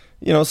 Well,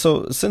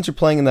 so since you're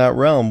playing in that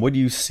realm, what do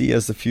you see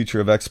as the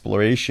future of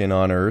exploration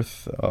on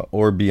Earth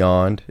or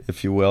beyond,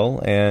 if you will,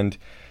 and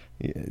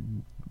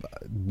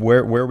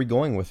where are we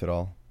going with it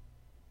all?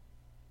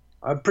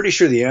 I'm pretty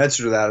sure the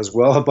answer to that is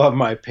well above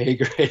my pay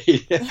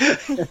grade.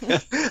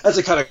 That's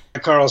a kind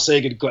of Carl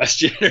Sagan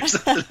question or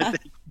something.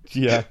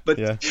 Yeah, but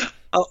yeah.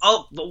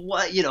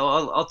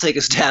 I'll take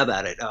a stab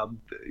at it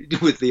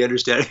with the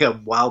understanding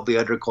I'm wildly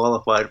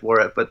underqualified for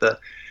it. But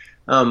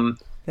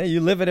hey, you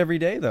live it every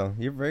day, though.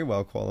 You're very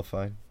well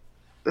qualified.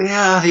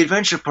 Yeah, the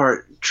adventure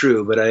part,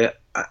 true. But I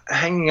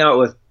hanging out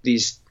with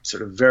these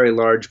sort of very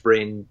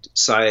large-brained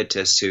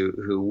scientists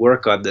who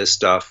work on this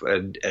stuff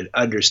and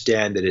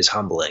understand it is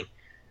humbling.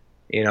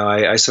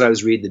 I said I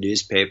was reading the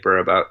newspaper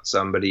about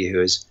somebody who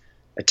is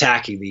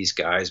attacking these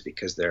guys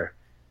because they're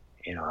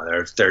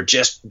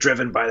just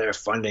driven by their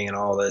funding and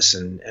all this,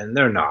 and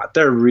they're not.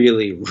 They're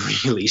really,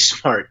 really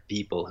smart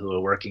people who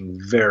are working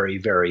very,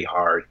 very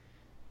hard.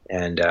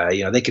 And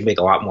they can make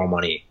a lot more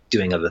money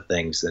doing other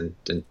things than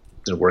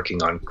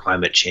working on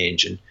climate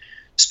change and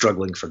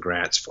struggling for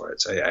grants for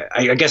it. So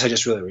I guess I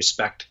just really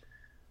respect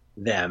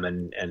them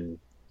and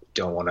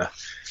don't want to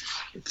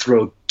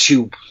throw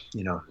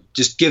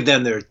just give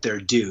them their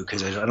due,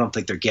 because I don't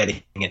think they're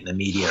getting it in the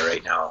media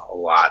right now a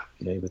lot,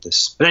 with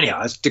this. But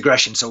anyhow, that's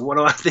digression. So what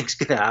do I think's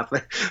going to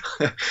happen?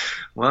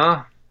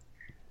 Well,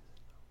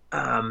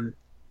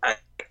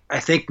 I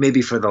think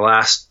maybe for the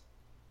last,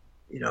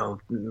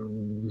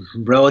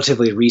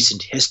 relatively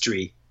recent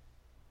history,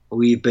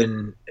 we've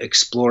been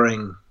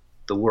exploring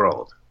the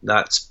world.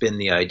 That's been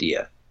the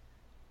idea.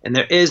 And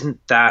there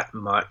isn't that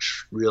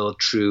much real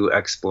true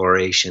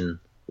exploration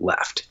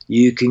left.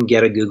 You can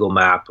get a Google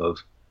map of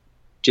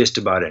just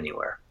about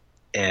anywhere,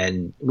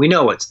 and we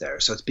know what's there.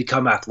 So it's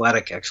become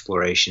athletic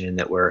exploration in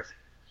that we're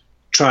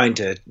trying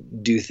to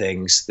do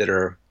things that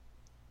are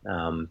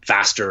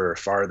faster or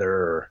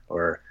farther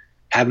or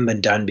haven't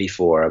been done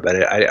before.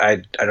 But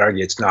I'd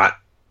argue it's not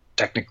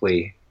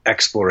technically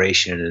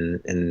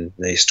exploration in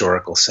the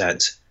historical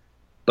sense.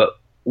 But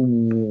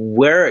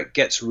where it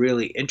gets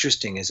really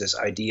interesting is this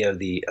idea of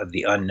the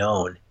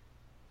unknown.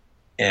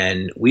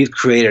 And we've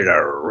created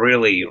a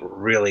really,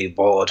 really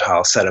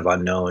volatile set of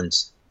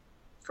unknowns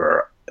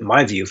in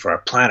my view, for our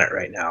planet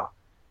right now.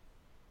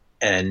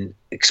 And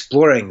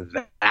exploring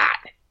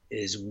that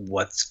is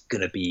what's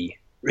going to be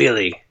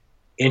really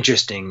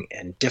interesting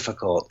and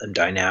difficult and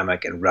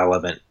dynamic and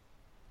relevant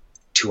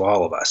to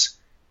all of us.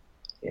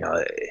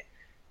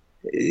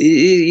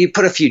 You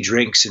put a few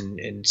drinks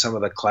in some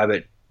of the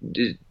climate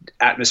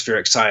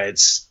atmospheric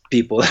science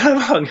people that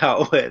I've hung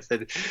out with,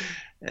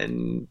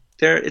 and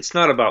it's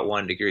not about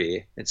 1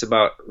 degree. It's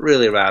about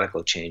really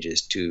radical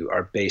changes to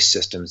our base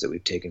systems that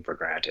we've taken for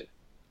granted.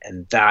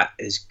 And that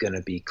is going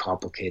to be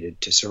complicated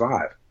to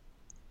survive.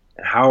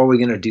 And how are we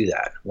going to do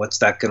that? What's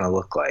that going to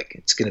look like?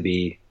 It's going to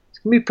be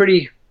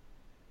pretty.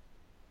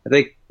 I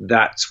think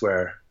that's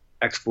where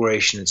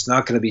exploration, it's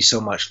not going to be so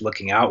much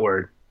looking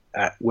outward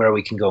at where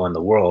we can go in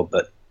the world,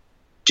 but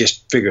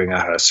just figuring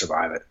out how to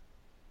survive it.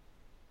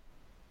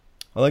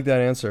 I like that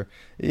answer.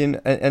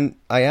 And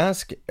I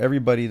ask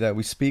everybody that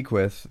we speak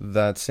with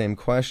that same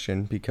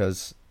question,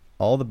 because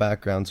all the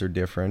backgrounds are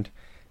different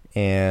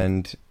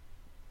and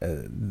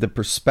the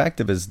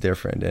perspective is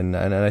different. And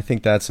I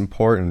think that's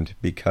important,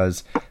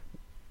 because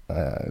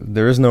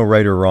there is no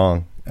right or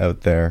wrong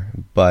out there.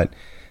 But,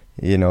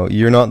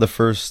 you're not the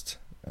first,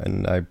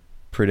 and I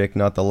predict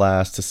not the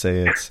last, to say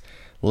it's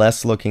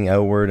less looking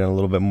outward and a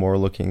little bit more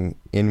looking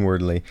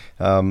inwardly.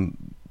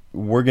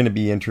 We're going to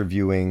be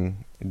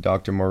interviewing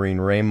Dr. Maureen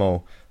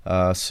Ramo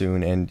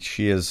soon, and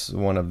she is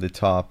one of the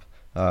top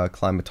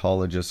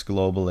climatologists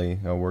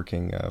globally,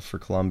 working for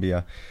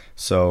Columbia.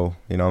 So,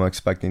 I'm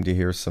expecting to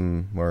hear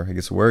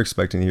we're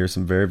expecting to hear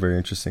some very, very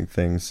interesting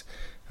things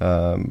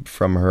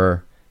from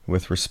her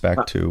with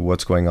respect to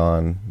what's going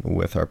on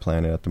with our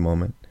planet at the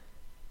moment.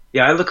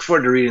 Yeah, I look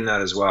forward to reading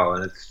that as well,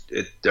 and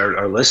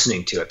or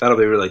listening to it. That'll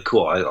be really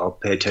cool. I'll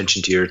pay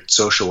attention to your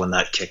social when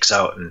that kicks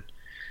out and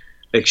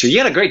make sure. You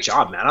had a great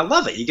job, man. I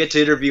love it. You get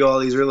to interview all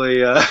these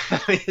really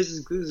this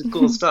is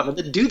cool stuff, and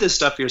then do this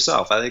stuff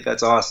yourself. I think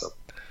that's awesome.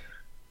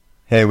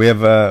 Hey, we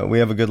have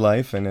a good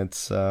life, and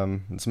it's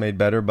made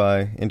better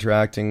by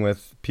interacting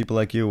with people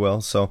like you,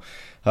 Will. So,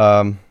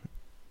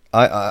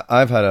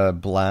 I've had a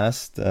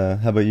blast. How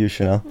about you,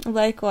 Chanel?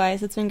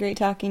 Likewise, it's been great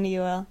talking to you,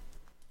 Will.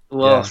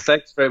 Well,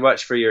 Thanks very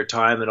much for your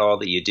time and all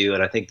that you do,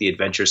 and I think the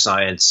adventure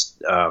science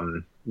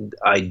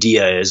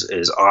idea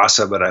is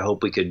awesome, and I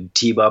hope we could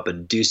team up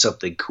and do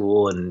something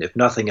cool. And if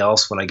nothing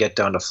else, when I get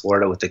down to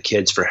Florida with the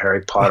kids for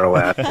Harry Potter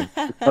Land,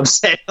 I'm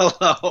saying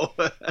hello.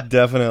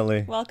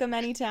 Definitely. Welcome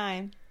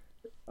anytime.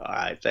 All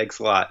right, thanks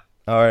a lot.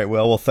 All right,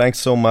 well, thanks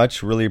so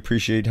much. Really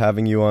appreciate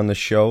having you on the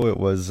show. It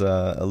was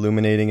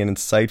illuminating and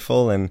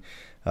insightful, and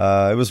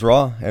it was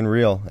raw and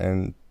real,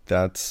 and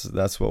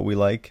that's what we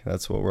like.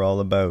 That's what we're all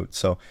about.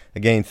 So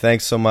again,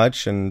 thanks so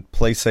much, and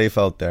play safe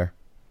out there.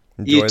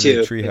 Enjoy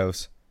the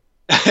treehouse.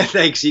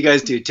 Thanks. You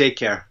guys too. Take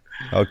care.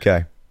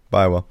 Okay.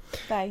 Bye, Will.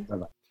 Bye.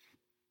 Bye-bye.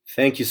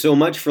 Thank you so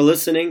much for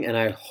listening, and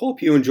I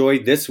hope you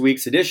enjoyed this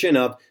week's edition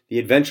of the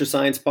Adventure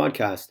Science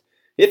Podcast.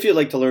 If you'd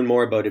like to learn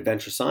more about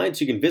adventure science,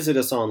 you can visit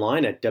us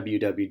online at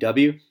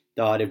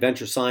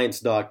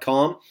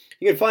www.adventurescience.com.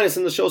 You can find us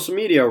in the social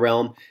media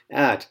realm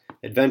at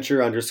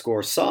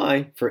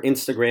adventure_sci for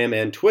Instagram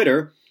and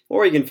Twitter,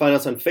 or you can find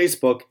us on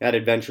Facebook at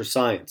Adventure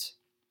Science.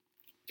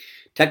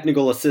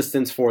 Technical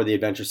assistance for the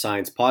Adventure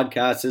Science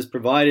Podcast is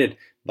provided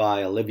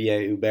by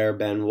Olivier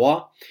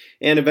Hubert-Benoit,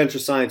 and Adventure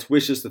Science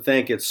wishes to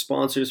thank its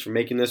sponsors for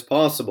making this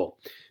possible: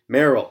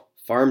 Merrill,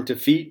 Farm to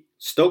Feet,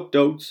 Stoked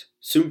Oats,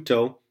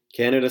 Suunto,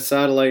 Canada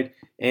Satellite,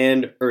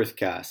 and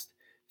Earthcast.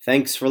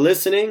 Thanks for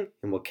listening,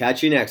 and we'll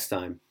catch you next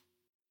time.